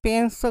vez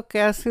pienso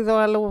que ha sido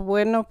algo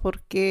bueno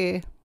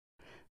porque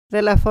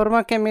de la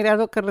forma que he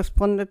mirado que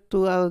responde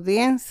tu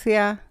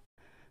audiencia,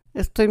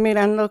 estoy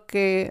mirando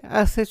que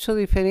has hecho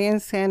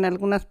diferencia en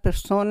algunas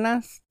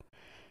personas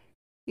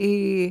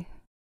y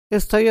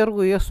estoy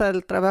orgullosa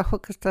del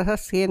trabajo que estás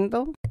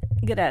haciendo.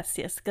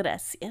 Gracias.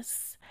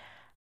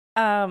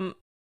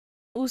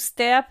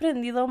 ¿Usted ha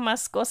aprendido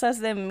más cosas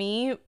de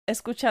mí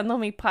escuchando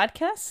mi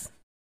podcast?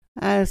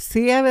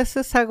 Sí, a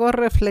veces hago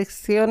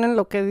reflexión en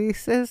lo que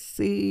dices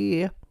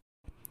y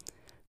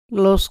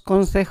los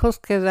consejos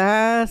que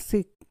das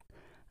y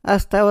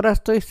hasta ahora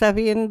estoy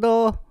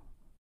sabiendo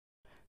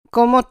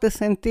cómo te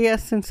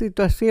sentías en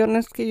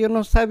situaciones que yo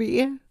no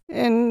sabía.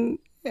 En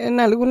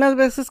algunas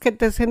veces que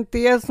te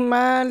sentías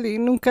mal y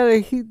nunca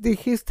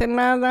dijiste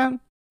nada.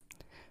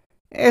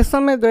 Eso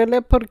me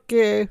duele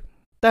porque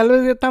tal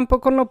vez yo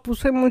tampoco no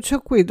puse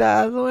mucho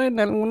cuidado en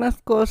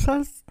algunas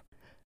cosas.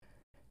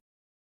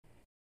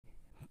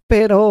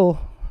 Pero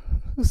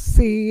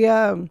sí,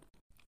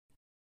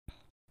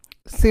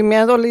 sí me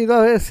ha dolido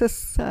a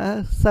veces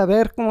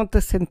saber cómo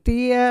te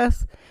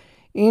sentías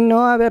y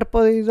no haber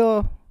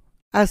podido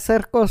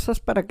hacer cosas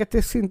para que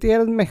te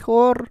sintieras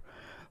mejor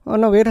o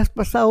no hubieras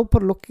pasado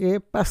por lo que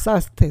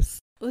pasaste.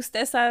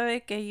 Usted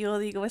sabe que yo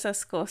digo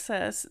esas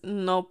cosas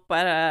no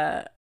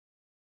para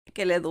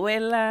que le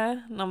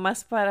duela,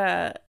 nomás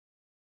para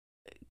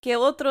que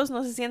otros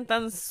no se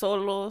sientan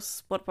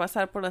solos por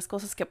pasar por las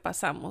cosas que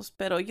pasamos.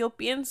 Pero yo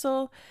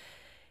pienso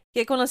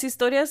que con las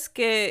historias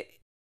que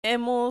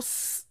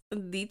hemos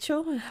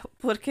dicho,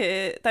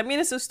 porque también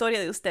es su historia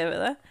de usted,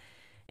 ¿verdad?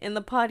 In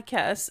the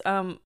podcast,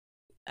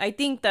 I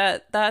think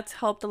that that's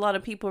helped a lot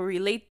of people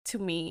relate to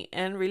me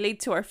and relate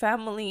to our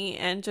family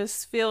and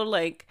just feel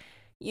like,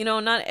 you know,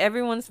 not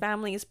everyone's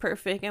family is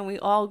perfect and we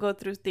all go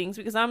through things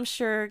because I'm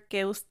sure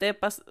que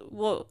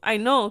well, I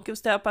know que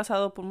usted ha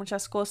pasado por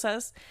muchas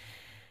cosas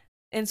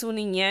en su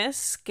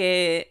niñez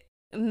que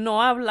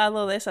no ha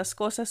hablado de esas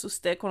cosas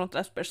usted con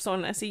otras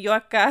personas y yo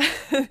acá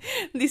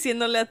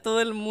diciéndole a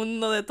todo el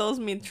mundo de todos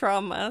mis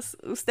traumas.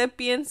 ¿Usted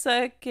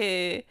piensa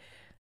que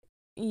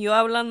yo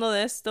hablando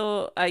de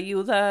esto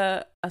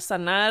ayuda a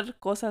sanar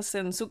cosas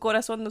en su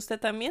corazón de usted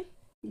también?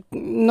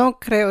 No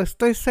creo,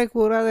 estoy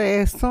segura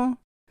de eso.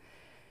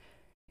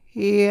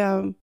 Y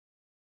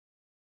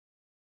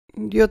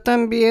yo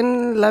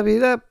también la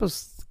vida,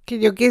 pues, que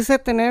yo quise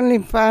tener en la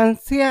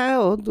infancia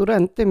o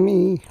durante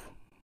mi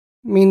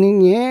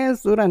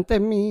niñez, durante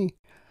mi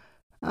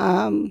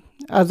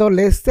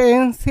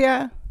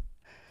adolescencia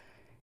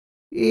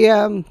y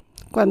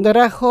cuando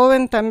era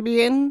joven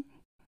también.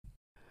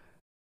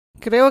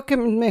 Creo que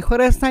mis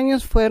mejores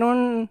años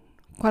fueron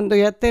cuando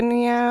ya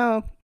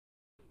tenía,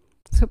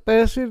 se puede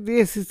decir,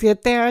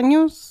 17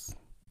 años,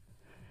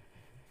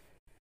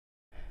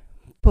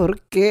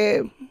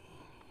 porque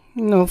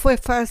no fue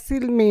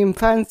fácil mi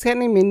infancia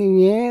ni mi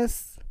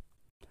niñez,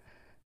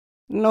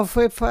 no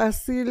fue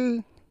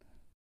fácil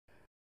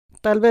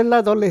tal vez la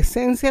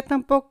adolescencia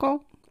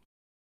tampoco,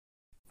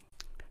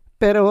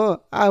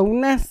 pero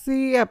aún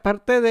así,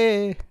 aparte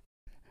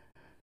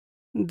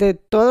de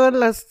todos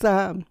los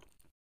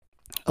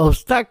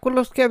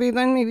obstáculos que ha habido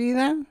en mi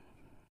vida,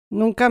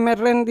 nunca me he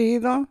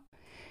rendido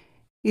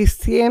y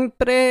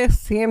siempre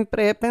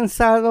he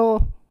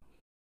pensado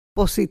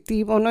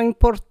positivo, no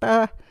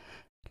importa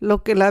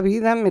lo que la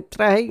vida me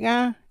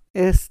traiga.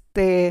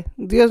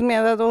 Dios me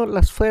ha dado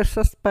las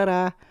fuerzas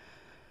para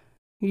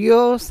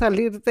yo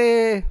salir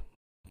de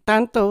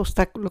tanto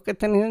obstáculo que he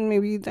tenido en mi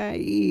vida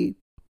y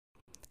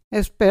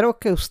espero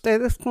que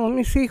ustedes como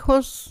mis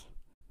hijos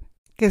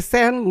que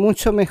sean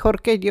mucho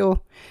mejor que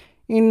yo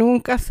y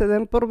nunca se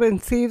den por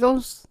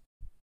vencidos,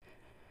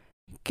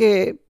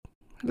 que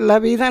la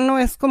vida no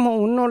es como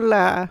uno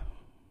la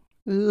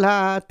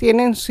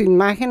tiene en su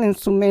imagen, en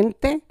su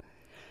mente.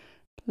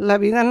 La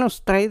vida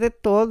nos trae de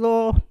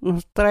todo,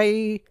 nos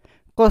trae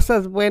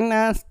cosas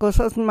buenas,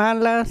 cosas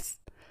malas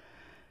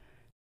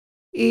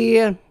y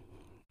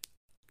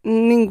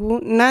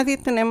nadie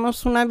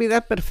tenemos una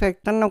vida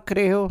perfecta, no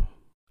creo.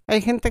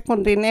 Hay gente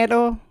con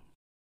dinero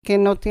que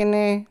no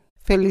tiene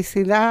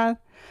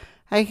felicidad.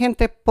 Hay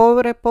gente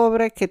pobre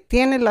que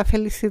tiene la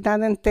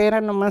felicidad entera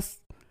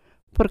nomás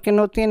porque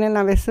no tienen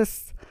a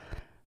veces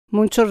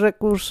muchos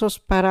recursos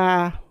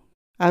para,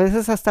 a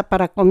veces hasta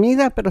para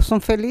comida, pero son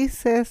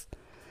felices.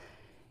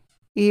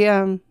 Y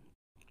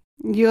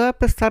yo a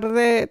pesar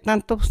de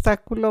tanto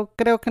obstáculo,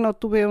 creo que no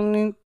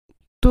tuve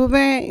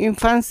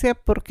infancia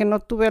porque no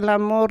tuve el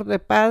amor de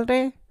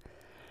padre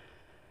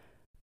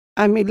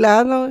a mi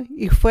lado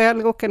y fue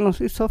algo que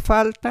nos hizo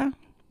falta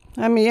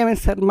a mí y a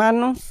mis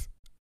hermanos.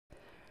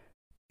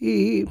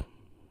 Y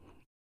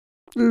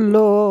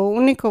lo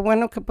único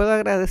bueno que puedo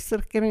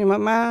agradecer que mi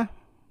mamá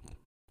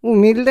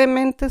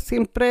humildemente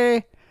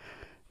siempre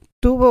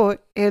tuvo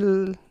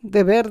el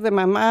deber de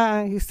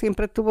mamá y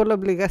siempre tuvo la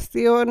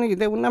obligación y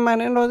de una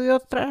manera o de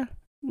otra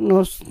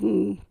nos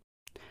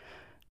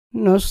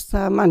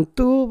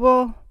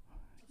mantuvo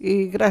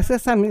y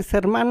gracias a mis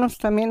hermanos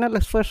también al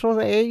esfuerzo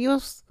de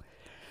ellos,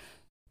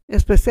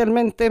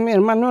 especialmente mi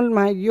hermano el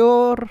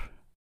mayor,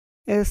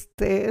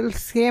 él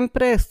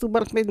siempre estuvo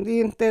al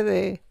pendiente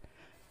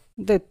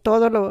de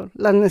todas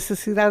las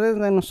necesidades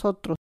de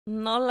nosotros.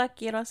 No la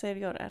quiero hacer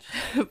llorar,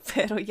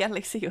 pero ya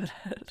le hice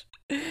llorar.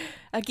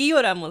 Aquí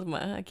lloramos,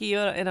 ma. Aquí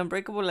en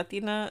Unbreakable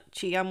Latina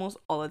chillamos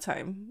all the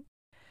time.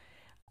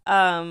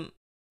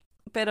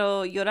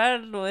 Pero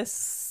llorar no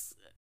es...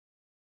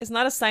 It's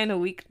not a sign of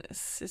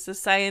weakness. It's a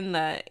sign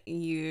that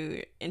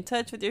you're in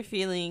touch with your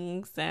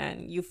feelings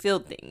and you feel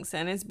things.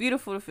 And it's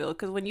beautiful to feel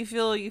because when you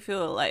feel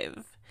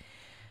alive.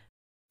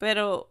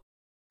 Pero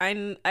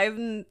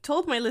I've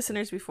told my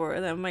listeners before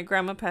that my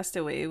grandma passed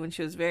away when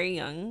she was very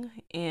young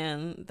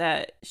and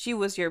that she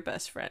was your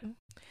best friend.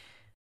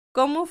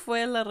 ¿Cómo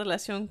fue la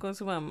relación con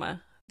su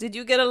mamá? Did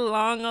you get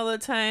along all the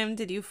time?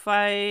 Did you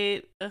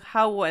fight?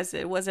 How was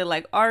it? Was it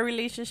like our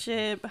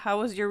relationship? How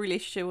was your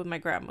relationship with my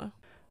grandma?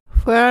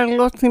 Fue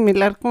algo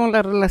similar con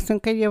la relación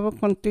que llevo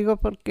contigo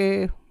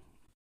porque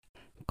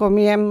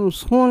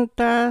comíamos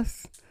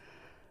juntas,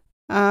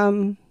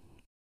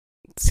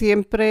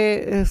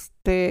 siempre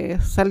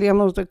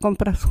salíamos de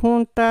compras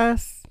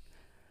juntas,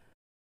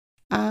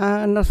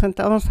 nos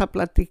sentábamos a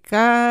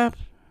platicar,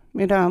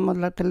 mirábamos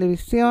la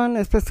televisión,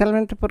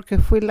 especialmente porque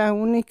fui la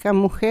única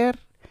mujer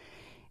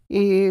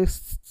y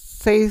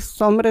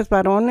 6 hombres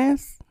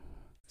varones.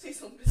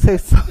 6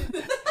 hombres.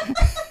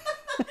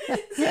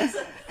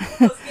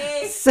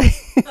 Sí.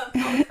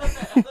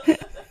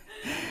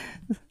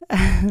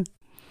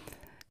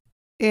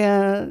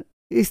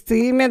 Y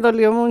sí, me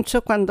dolió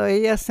mucho cuando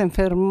ella se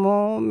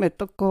enfermó, me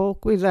tocó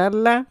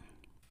cuidarla.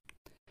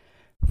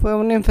 Fue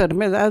una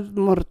enfermedad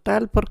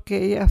mortal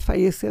porque ella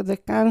falleció de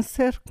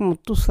cáncer, como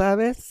tú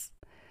sabes.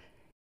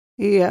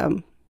 Y,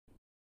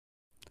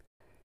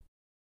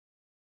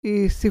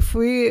 y sí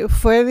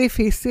fue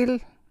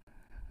difícil.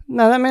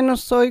 Nada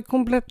menos hoy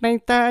cumple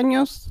 30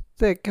 años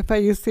de que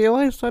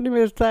falleció, es su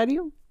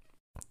aniversario.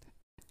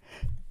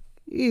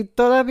 Y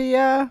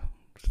todavía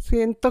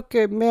siento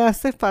que me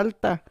hace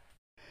falta.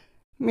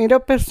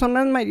 Miro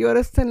personas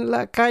mayores en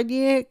la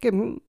calle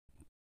que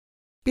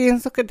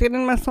pienso que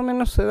tienen más o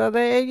menos la edad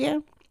de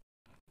ella.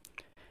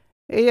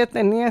 Ella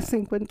tenía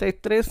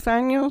 53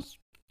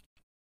 años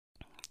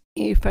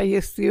y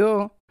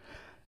falleció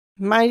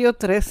mayo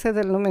 13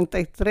 del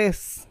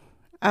 93.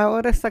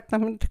 Ahora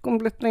exactamente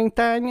cumple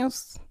 30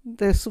 años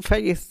de su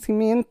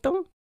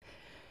fallecimiento.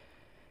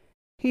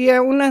 Y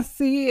aún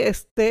así,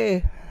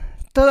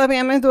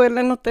 todavía me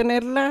duele no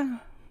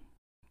tenerla.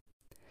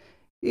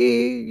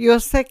 Y yo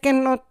sé que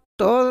no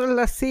todas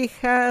las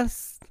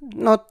hijas,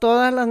 no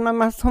todas las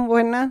mamás son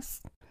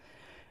buenas.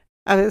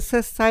 A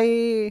veces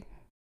hay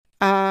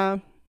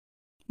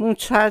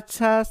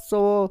muchachas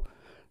o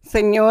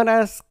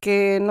señoras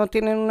que no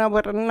tienen una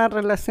buena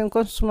relación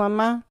con su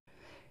mamá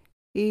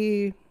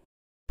y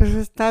pues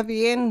está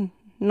bien.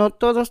 No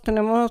todos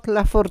tenemos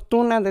la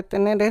fortuna de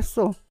tener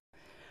eso,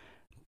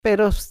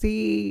 pero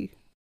si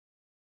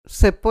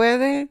se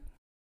puede,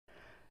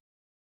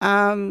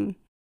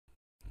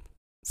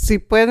 si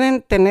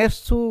pueden tener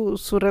su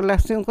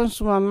relación con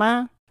su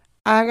mamá,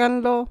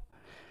 háganlo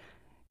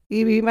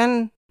y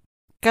vivan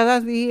cada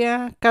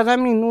día, cada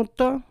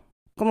minuto,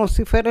 como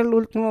si fuera el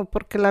último,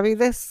 porque la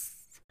vida es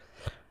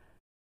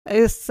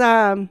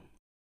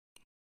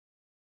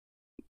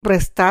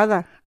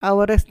prestada.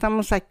 Ahora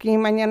estamos aquí,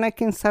 mañana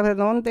quién sabe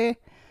dónde.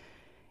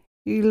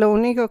 Y lo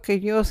único que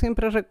yo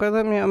siempre recuerdo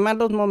de mi mamá,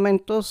 los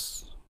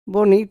momentos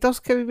bonitos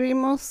que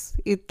vivimos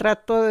y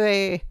trato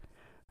de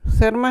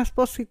ser más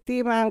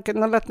positiva, aunque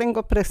no la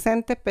tengo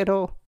presente,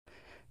 pero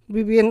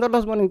viviendo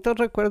los bonitos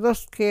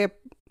recuerdos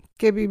que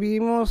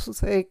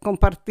vivimos,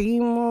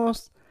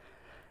 compartimos.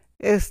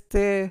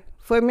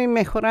 Fue mi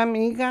mejor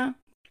amiga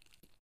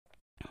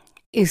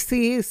y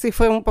sí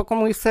fue un poco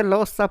muy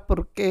celosa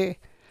porque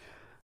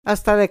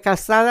hasta de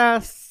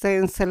casada se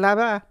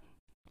encelaba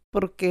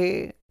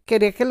porque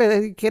quería que le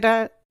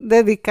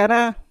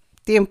dedicara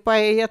tiempo a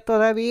ella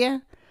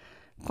todavía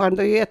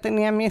cuando yo ya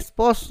tenía a mi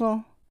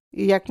esposo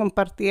y ya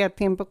compartía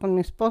tiempo con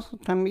mi esposo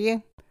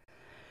también.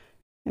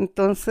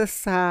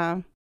 Entonces,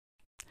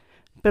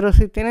 pero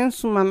si tienen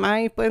su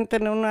mamá y pueden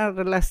tener una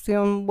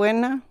relación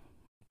buena,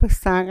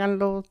 pues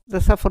háganlo.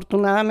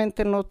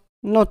 Desafortunadamente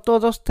no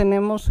todos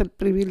tenemos el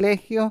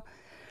privilegio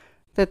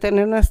de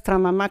tener nuestra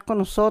mamá con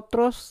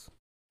nosotros,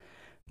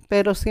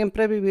 pero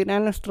siempre vivirá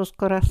en nuestros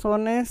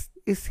corazones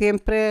y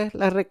siempre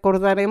la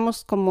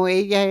recordaremos como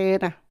ella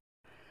era.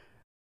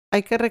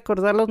 Hay que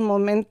recordar los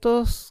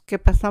momentos que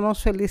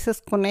pasamos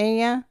felices con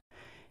ella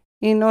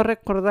y no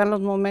recordar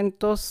los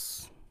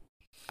momentos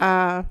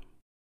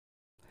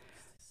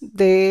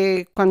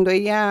de cuando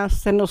ella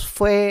se nos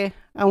fue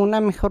a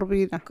una mejor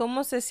vida.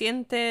 ¿Cómo se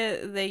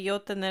siente de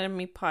yo tener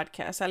mi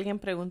podcast? Alguien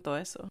preguntó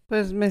eso.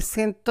 Pues me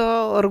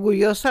siento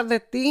orgullosa de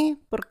ti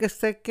porque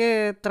sé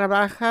que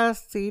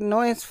trabajas y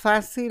no es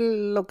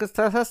fácil lo que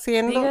estás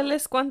haciendo.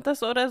 Dígales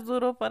cuántas horas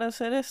duro para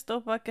hacer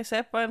esto, para que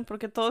sepan,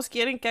 porque todos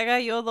quieren que haga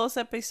yo 2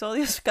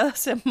 episodios cada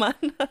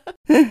semana.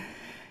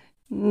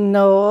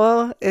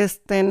 No,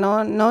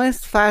 no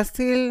es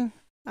fácil.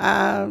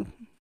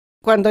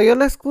 Cuando yo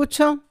lo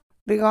escucho,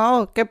 digo,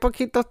 oh, qué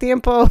poquito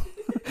tiempo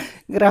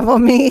grabó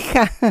mi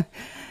hija.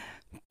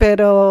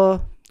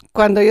 Pero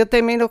cuando yo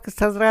te miro que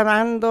estás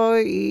grabando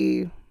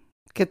y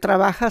que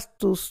trabajas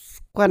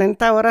tus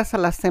 40 horas a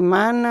la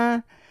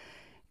semana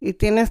y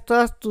tienes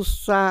todas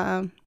tus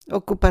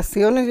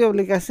ocupaciones y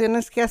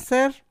obligaciones que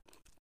hacer,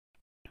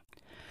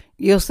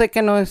 yo sé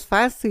que no es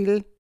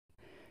fácil,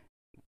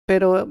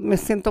 pero me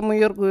siento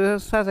muy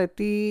orgullosa de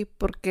ti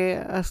porque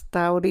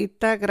hasta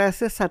ahorita,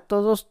 gracias a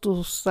todos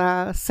tus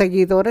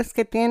seguidores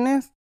que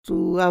tienes,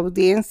 tu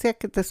audiencia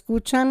que te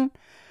escuchan,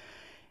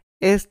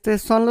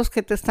 son los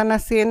que te están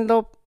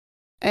haciendo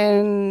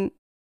en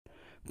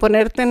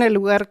ponerte en el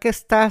lugar que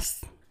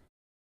estás.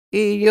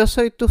 Y yo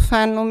soy tu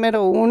fan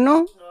número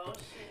 1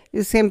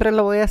 y siempre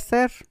lo voy a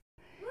hacer.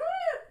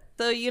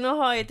 So you know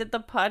how I did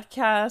the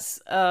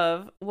podcast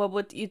of what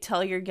would you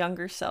tell your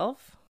younger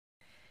self?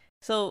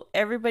 So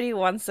everybody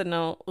wants to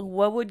know,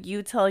 what would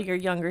you tell your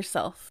younger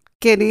self?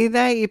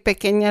 Querida y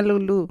pequeña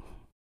Lulu,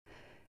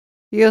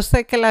 yo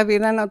sé que la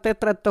vida no te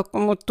trató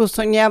como tú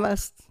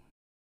soñabas.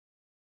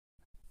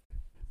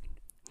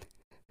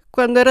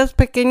 Cuando eras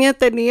pequeña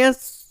tenías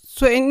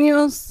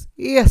sueños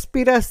y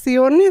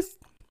aspiraciones,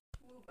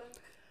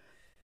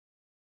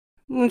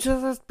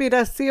 muchas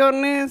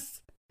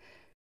aspiraciones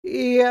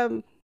y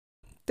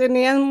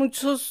tenías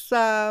muchos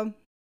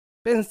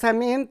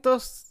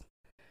pensamientos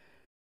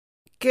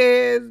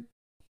que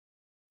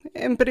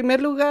en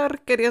primer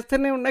lugar querías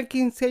tener una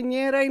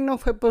quinceañera y no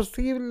fue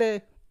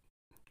posible.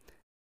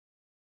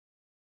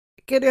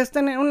 Querías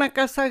tener una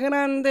casa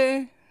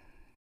grande,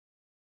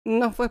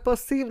 no fue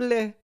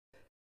posible.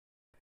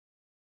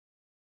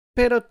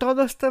 Pero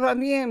todo estaba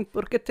bien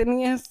porque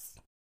tenías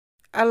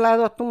al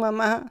lado a tu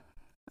mamá,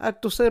 a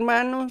tus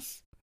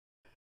hermanos,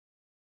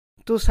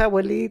 tus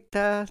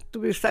abuelitas,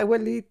 tu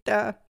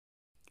bisabuelita,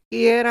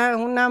 y era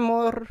un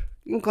amor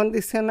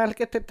incondicional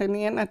que te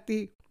tenían a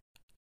ti.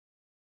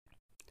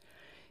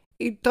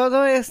 Y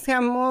todo ese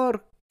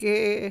amor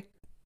que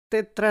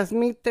te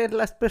transmiten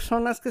las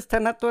personas que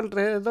están a tu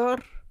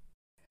alrededor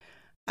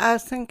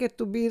hacen que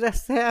tu vida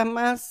sea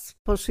más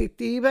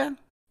positiva,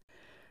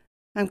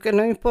 aunque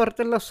no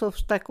importen los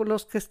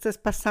obstáculos que estés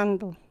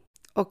pasando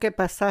o que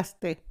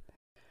pasaste.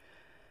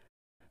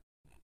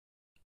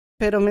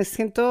 Pero me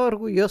siento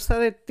orgullosa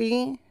de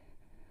ti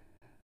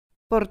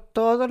por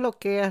todo lo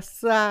que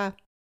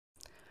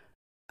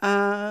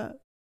ah,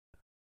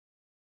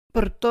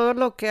 por todo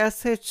lo que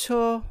has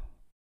hecho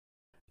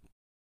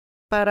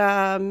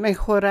para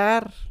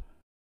mejorar,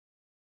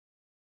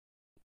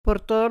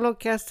 por todo lo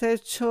que has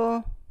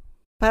hecho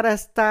para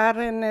estar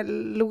en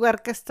el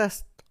lugar que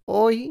estás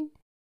hoy.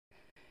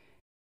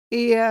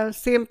 Y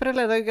siempre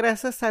le doy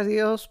gracias a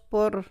Dios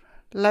por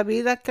la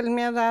vida que Él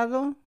me ha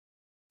dado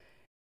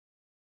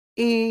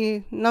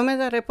y no me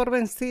daré por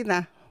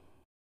vencida.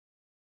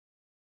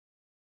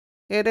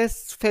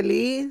 Eres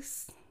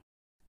feliz,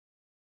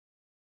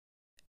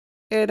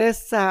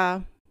 eres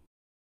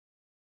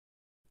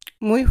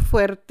muy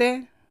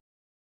fuerte,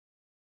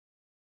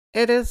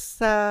 eres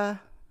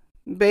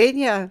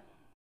bella,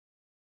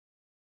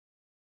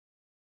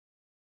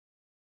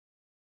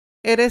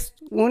 eres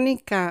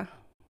única,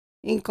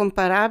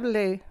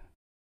 incomparable,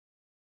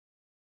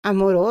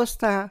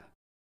 amorosa.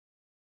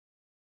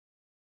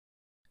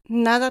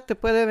 Nada te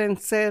puede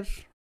vencer.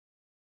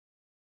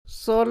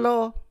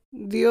 Solo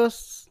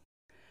Dios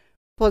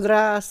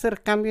podrá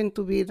hacer cambio en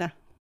tu vida.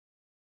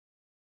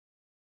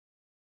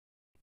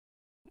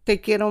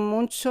 Te quiero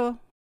mucho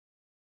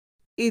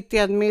y te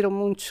admiro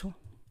mucho.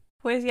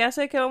 Pues ya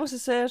sé qué vamos a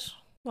hacer.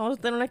 Vamos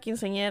a tener una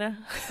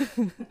quinceañera.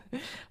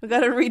 We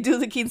gotta redo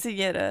the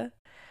quinceañera.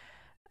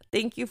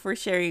 Thank you for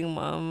sharing,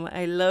 Mom.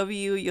 I love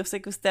you. Yo sé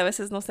que usted a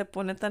veces no se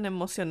pone tan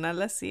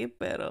emocional así,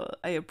 pero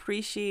I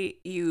appreciate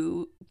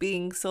you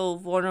being so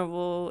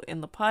vulnerable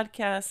in the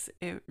podcast.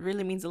 It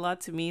really means a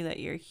lot to me that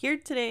you're here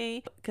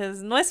today.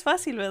 Because no es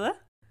fácil, ¿verdad?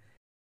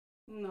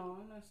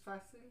 No, no es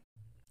fácil.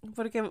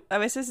 Porque a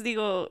veces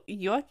digo,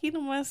 yo aquí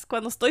nomás,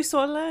 cuando estoy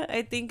sola,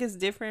 I think it's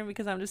different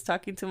because I'm just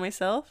talking to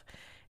myself.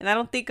 And I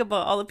don't think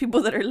about all the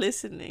people that are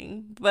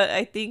listening. But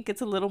I think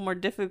it's a little more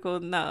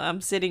difficult now.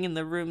 I'm sitting in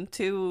the room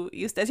too.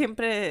 Y usted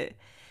siempre,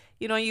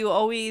 you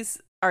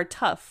always are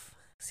tough.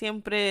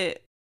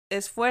 Siempre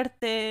es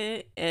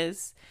fuerte,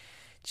 es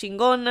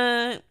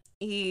chingona.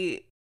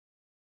 Y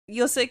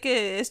yo sé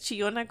que es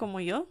chillona como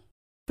yo.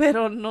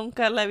 Pero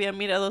nunca la había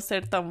mirado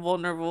ser tan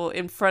vulnerable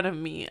in front of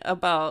me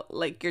about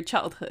like your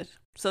childhood.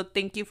 So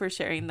thank you for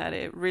sharing that.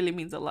 It really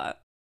means a lot.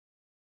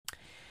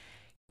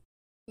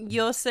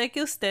 Yo sé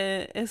que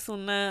usted es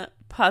una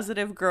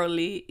positive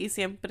girly y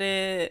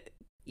siempre,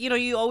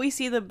 you always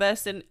see the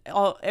best in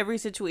every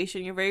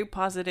situation. You're very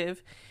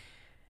positive.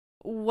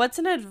 What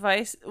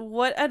advice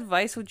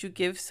would you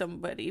give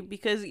somebody?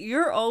 Because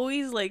you're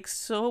always like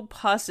so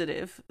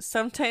positive.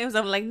 Sometimes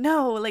I'm like,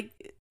 no,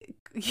 like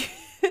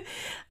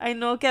I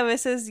know que a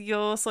veces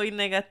yo soy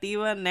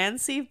negativa,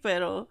 Nancy,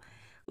 pero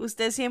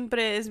usted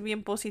siempre es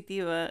bien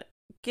positiva.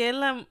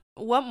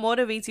 What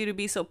motivates you to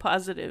be so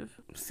positive?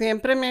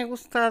 Siempre me ha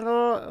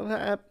gustado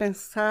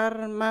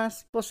pensar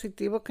más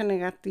positivo que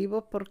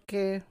negativo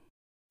porque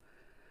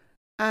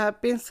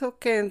pienso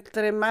que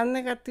entre más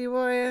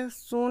negativo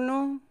es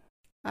uno,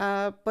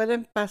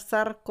 pueden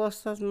pasar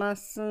cosas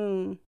más.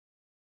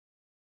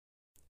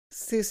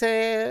 Si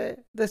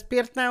se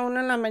despierta uno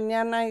en la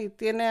mañana y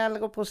tiene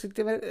algo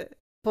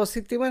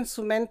positivo en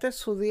su mente,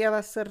 su día va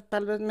a ser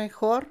tal vez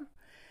mejor.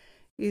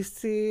 Y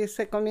si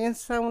se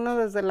comienza uno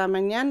desde la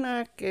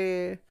mañana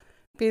que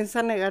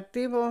piensa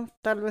negativo,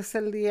 tal vez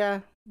el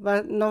día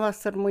no va a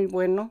ser muy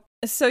bueno.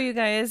 So you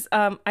guys,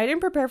 I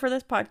didn't prepare for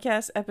this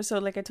podcast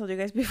episode like I told you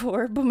guys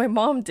before, but my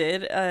mom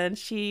did, and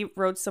she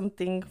wrote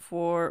something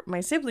for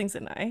my siblings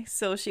and I.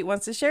 So she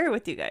wants to share it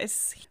with you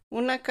guys.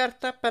 Una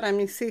carta para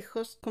mis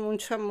hijos con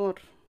mucho amor.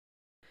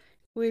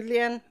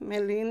 William,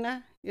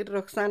 Melina y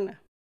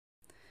Roxana.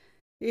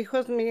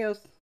 Hijos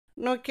míos,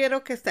 no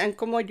quiero que sean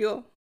como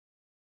yo.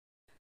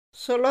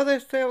 Solo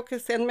deseo que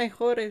sean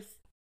mejores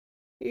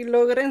y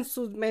logren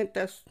sus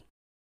metas.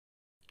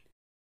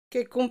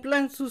 Que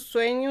cumplan sus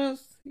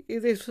sueños y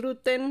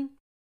disfruten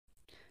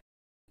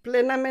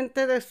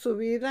plenamente de su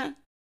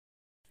vida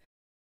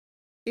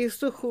y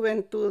su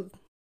juventud.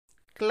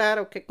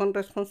 Claro que con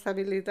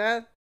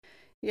responsabilidad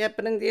y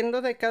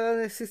aprendiendo de cada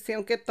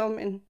decisión que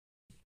tomen.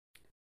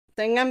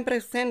 Tengan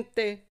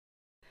presente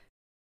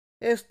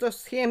esto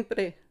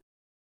siempre.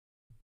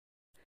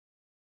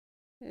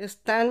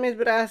 Está en mis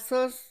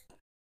brazos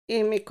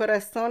y mi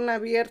corazón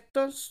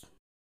abiertos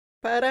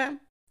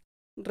para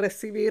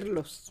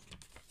recibirlos,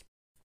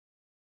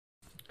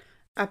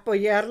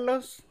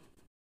 apoyarlos,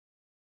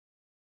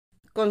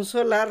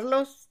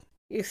 consolarlos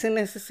y si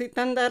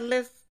necesitan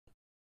darles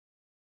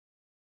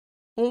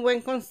un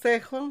buen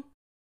consejo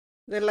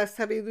de la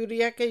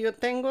sabiduría que yo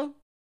tengo,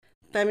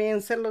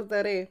 también se los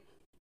daré.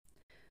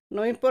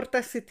 No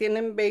importa si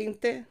tienen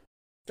 20,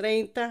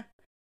 30,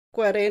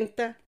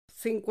 40,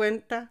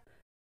 50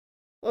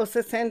 o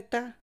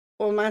 60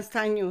 o más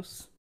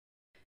años.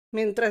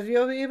 Mientras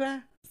yo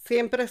viva,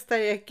 siempre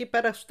estaré aquí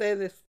para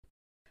ustedes.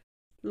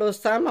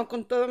 Los amo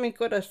con todo mi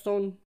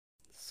corazón.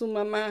 Su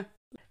mamá.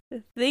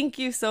 Thank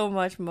you so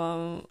much,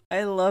 Mom.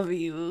 I love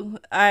you.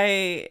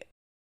 I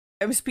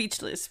am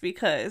speechless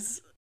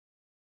because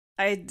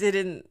I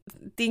didn't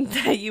think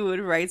that you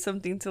would write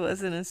something to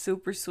us and it's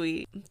super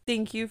sweet.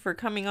 Thank you for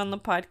coming on the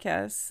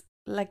podcast.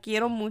 La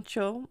quiero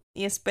mucho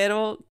y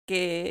espero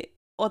que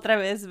otra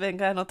vez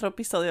venga en otro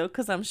episodio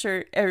because I'm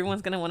sure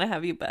everyone's going to want to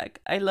have you back.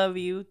 I love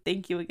you.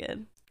 Thank you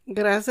again.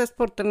 Gracias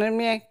por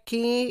tenerme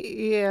aquí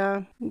y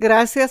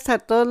gracias a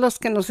todos los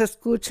que nos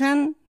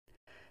escuchan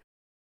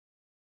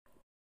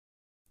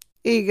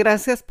y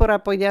gracias por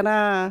apoyar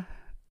a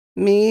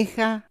mi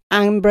hija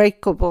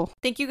Unbreakable.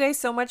 Thank you guys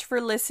so much for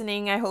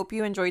listening. I hope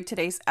you enjoyed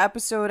today's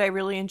episode. I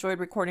really enjoyed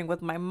recording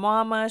with my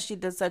mama. She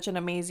did such an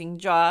amazing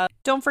job.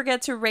 Don't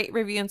forget to rate,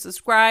 review, and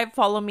subscribe.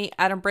 Follow me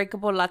at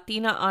Unbreakable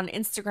Latina on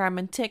Instagram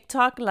and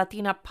TikTok,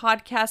 Latina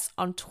Podcast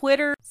on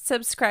Twitter.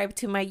 Subscribe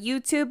to my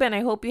YouTube, and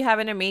I hope you have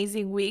an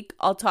amazing week.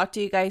 I'll talk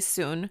to you guys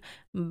soon.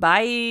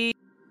 Bye.